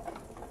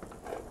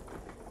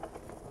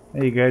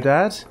 There you go,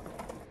 Dad.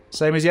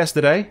 Same as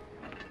yesterday.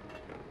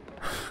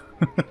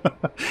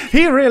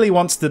 He really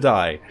wants to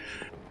die.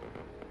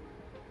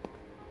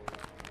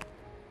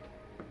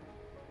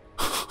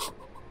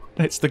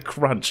 It's the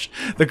crunch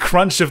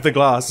of the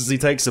glass as he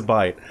takes a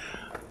bite.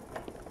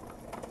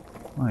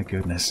 My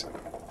goodness.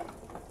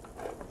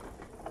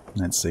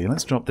 Let's see,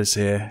 let's drop this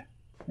here.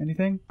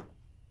 Anything?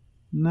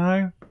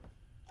 No?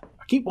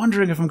 I keep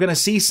wondering if I'm going to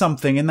see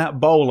something in that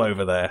bowl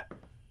over there.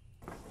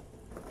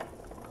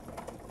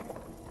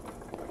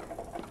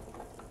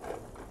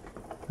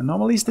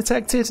 Anomalies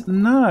detected?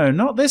 No,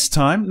 not this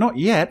time. Not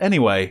yet,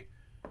 anyway.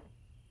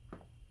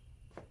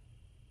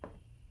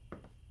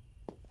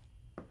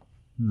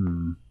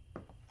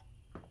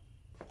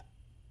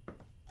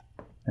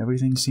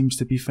 Everything seems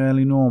to be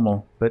fairly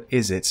normal, but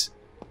is it?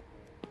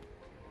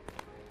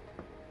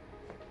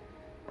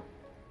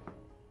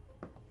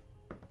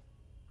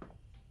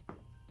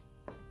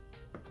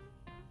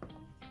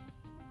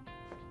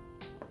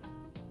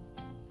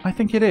 I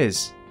think it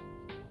is.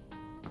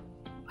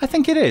 I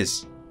think it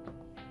is.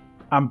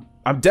 I'm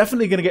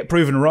definitely going to get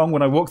proven wrong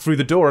when I walk through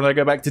the door and I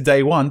go back to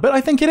day one, but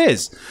I think it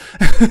is.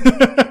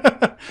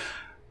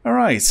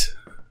 Alright.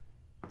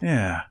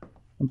 Yeah.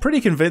 I'm pretty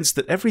convinced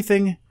that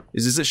everything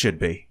is as it should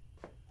be.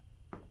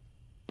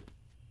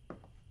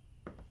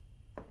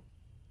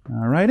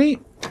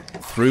 Alrighty.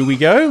 Through we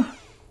go.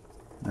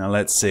 Now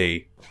let's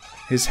see.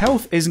 His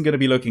health isn't going to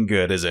be looking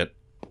good, is it?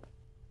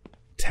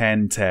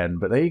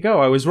 10-10. But there you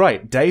go, I was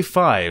right. Day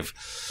 5.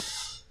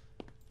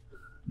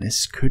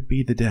 This could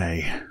be the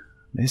day.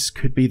 This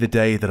could be the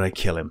day that I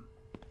kill him.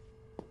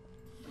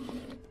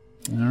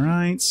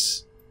 Alright.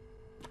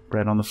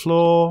 Bread on the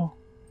floor.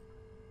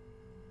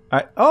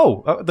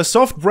 The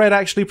soft bread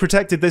actually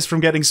protected this from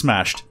getting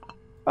smashed.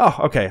 Oh,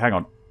 okay, hang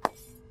on.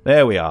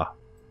 There we are.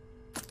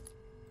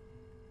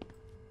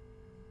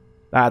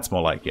 That's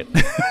more like it.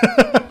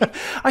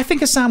 I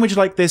think a sandwich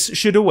like this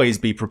should always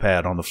be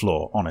prepared on the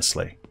floor,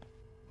 honestly.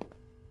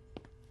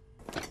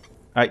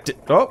 Where did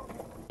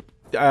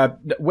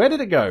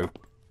it go?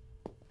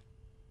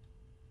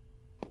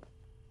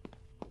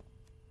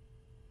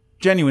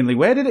 Genuinely,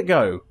 where did it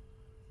go?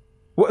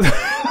 What?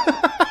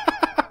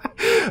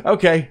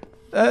 Okay,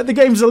 the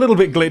game's a little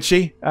bit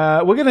glitchy.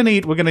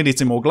 We're gonna need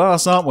some more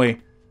glass, aren't we?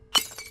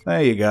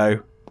 There you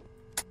go.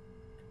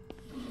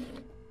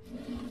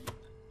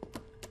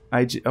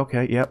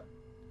 Okay, yep.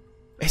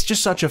 It's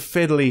just such a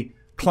fiddly,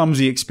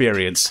 clumsy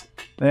experience.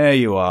 There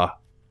you are.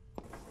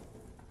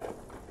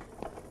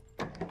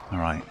 All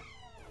right.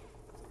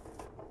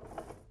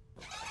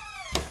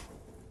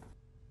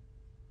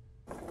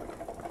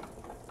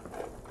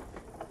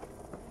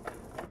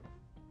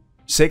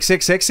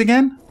 666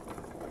 again?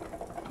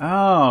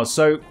 Oh,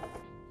 so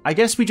I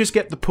guess we just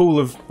get the pool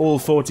of all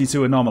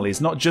 42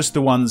 anomalies, not just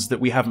the ones that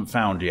we haven't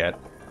found yet.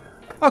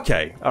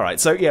 Okay,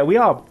 alright, so yeah, we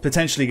are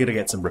potentially going to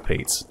get some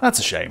repeats. That's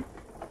a shame.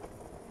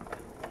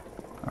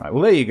 Alright,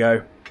 well there you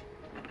go.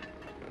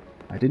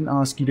 I didn't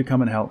ask you to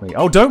come and help me.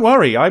 Oh, don't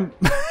worry, I'm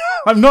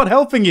not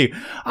helping you.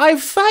 I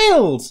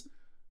failed!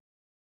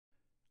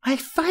 I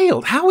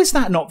failed. How is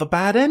that not the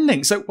bad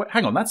ending? So,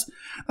 hang on, that's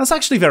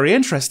actually very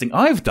interesting.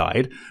 I've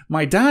died,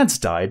 my dad's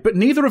died, but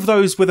neither of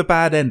those with a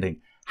bad ending.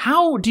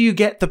 How do you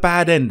get the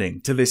bad ending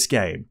to this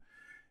game?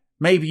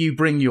 Maybe you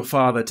bring your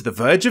father to the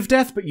verge of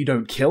death, but you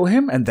don't kill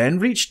him, and then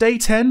reach day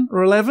 10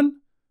 or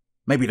 11?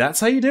 Maybe that's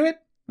how you do it?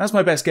 That's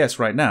my best guess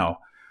right now.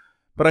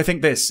 But I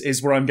think this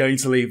is where I'm going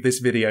to leave this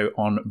video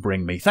on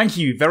Bring Me. Thank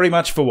you very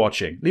much for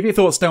watching. Leave your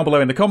thoughts down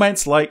below in the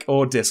comments, like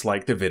or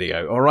dislike the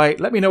video, alright?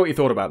 Let me know what you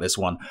thought about this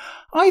one.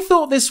 I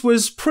thought this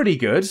was pretty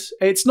good.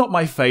 It's not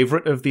my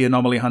favourite of the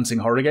anomaly hunting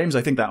horror games.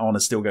 I think that honour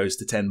still goes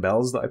to 10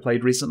 Bells that I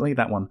played recently.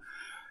 That one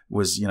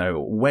was, you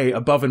know, way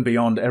above and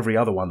beyond every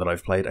other one that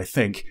I've played, I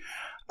think.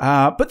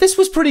 But this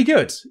was pretty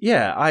good.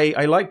 Yeah,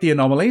 I liked the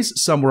anomalies.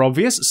 Some were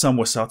obvious, some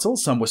were subtle,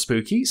 some were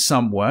spooky,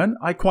 some weren't.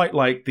 I quite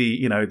like the,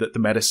 you know, the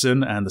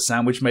medicine and the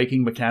sandwich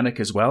making mechanic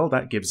as well.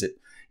 That gives it,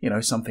 you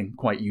know, something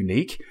quite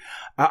unique.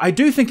 I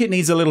do think it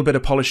needs a little bit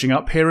of polishing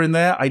up here and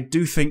there. I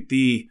do think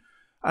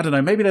I don't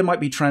know, maybe there might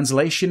be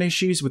translation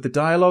issues with the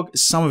dialogue.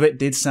 Some of it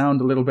did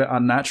sound a little bit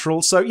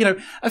unnatural. So, you know,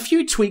 a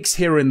few tweaks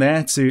here and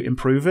there to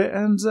improve it.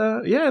 And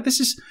yeah, this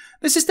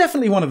is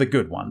definitely one of the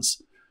good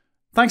ones.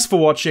 Thanks for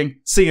watching.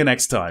 See you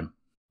next time.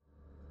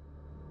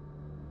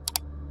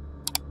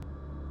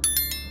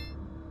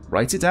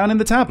 Write it down in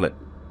the tablet.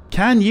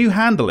 Can you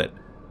handle it?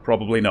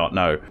 Probably not,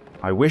 no.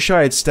 I wish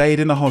I had stayed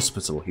in the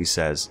hospital, he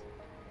says.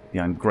 The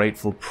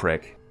ungrateful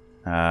prick.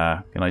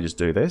 Can I just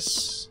do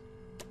this?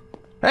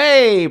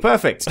 Hey,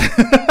 perfect.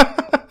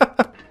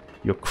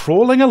 You're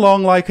crawling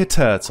along like a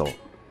turtle.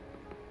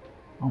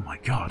 Oh my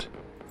god.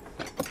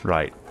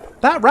 Right.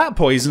 That rat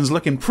poison's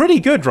looking pretty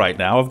good right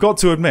now, I've got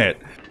to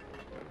admit.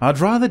 I'd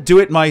rather do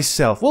it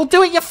myself. Well,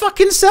 do it your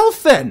fucking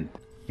self then!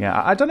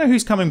 Yeah, I don't know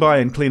who's coming by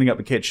and cleaning up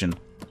the kitchen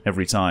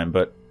every time,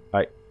 but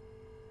well,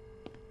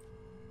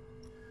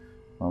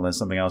 there's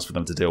something else for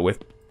them to deal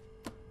with.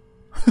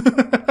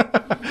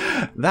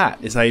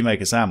 That is how you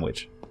make a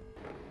sandwich.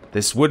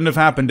 This wouldn't have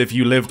happened if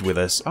you lived with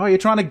us. Oh, you're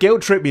trying to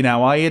guilt trip me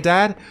now, are you,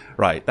 Dad?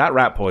 Right, that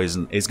rat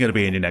poison is going to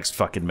be in your next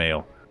fucking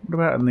meal. What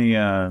about in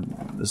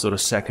the sort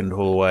of second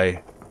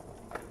hallway?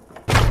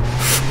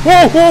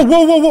 Whoa, whoa,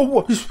 whoa, whoa, whoa,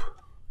 whoa!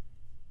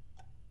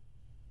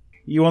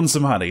 You want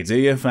some honey, do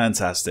you?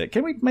 Fantastic.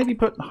 Can we maybe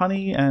put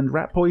honey and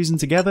rat poison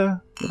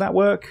together? Would that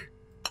work?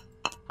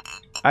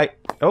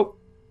 Oh.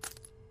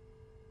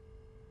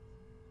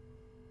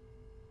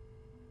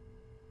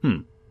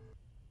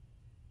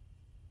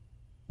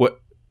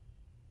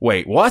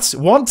 Wait, what?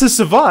 Want to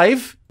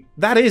survive?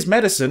 That is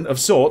medicine of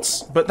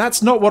sorts, but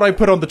that's not what I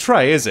put on the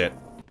tray, is it?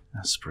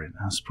 Aspirin,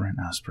 aspirin,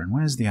 aspirin.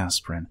 Where's the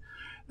aspirin?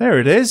 There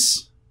it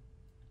is.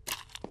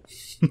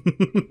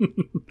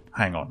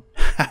 Hang on.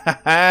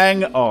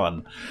 Hang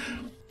on.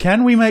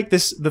 Can we make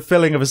this the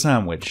filling of a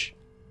sandwich?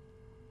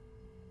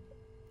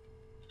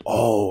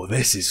 Oh,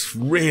 this is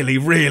really,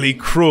 really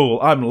cruel.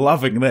 I'm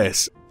loving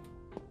this.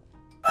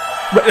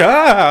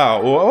 Ah!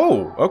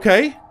 Oh,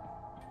 okay.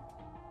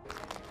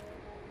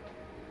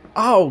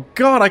 Oh,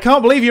 God, I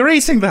can't believe you're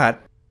eating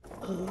that!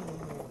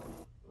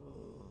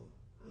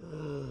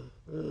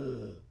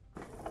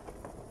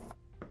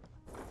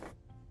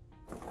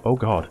 Oh,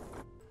 God.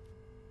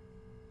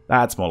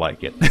 That's more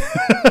like it.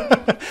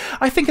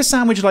 I think a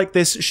sandwich like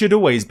this should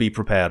always be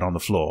prepared on the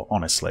floor,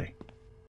 honestly.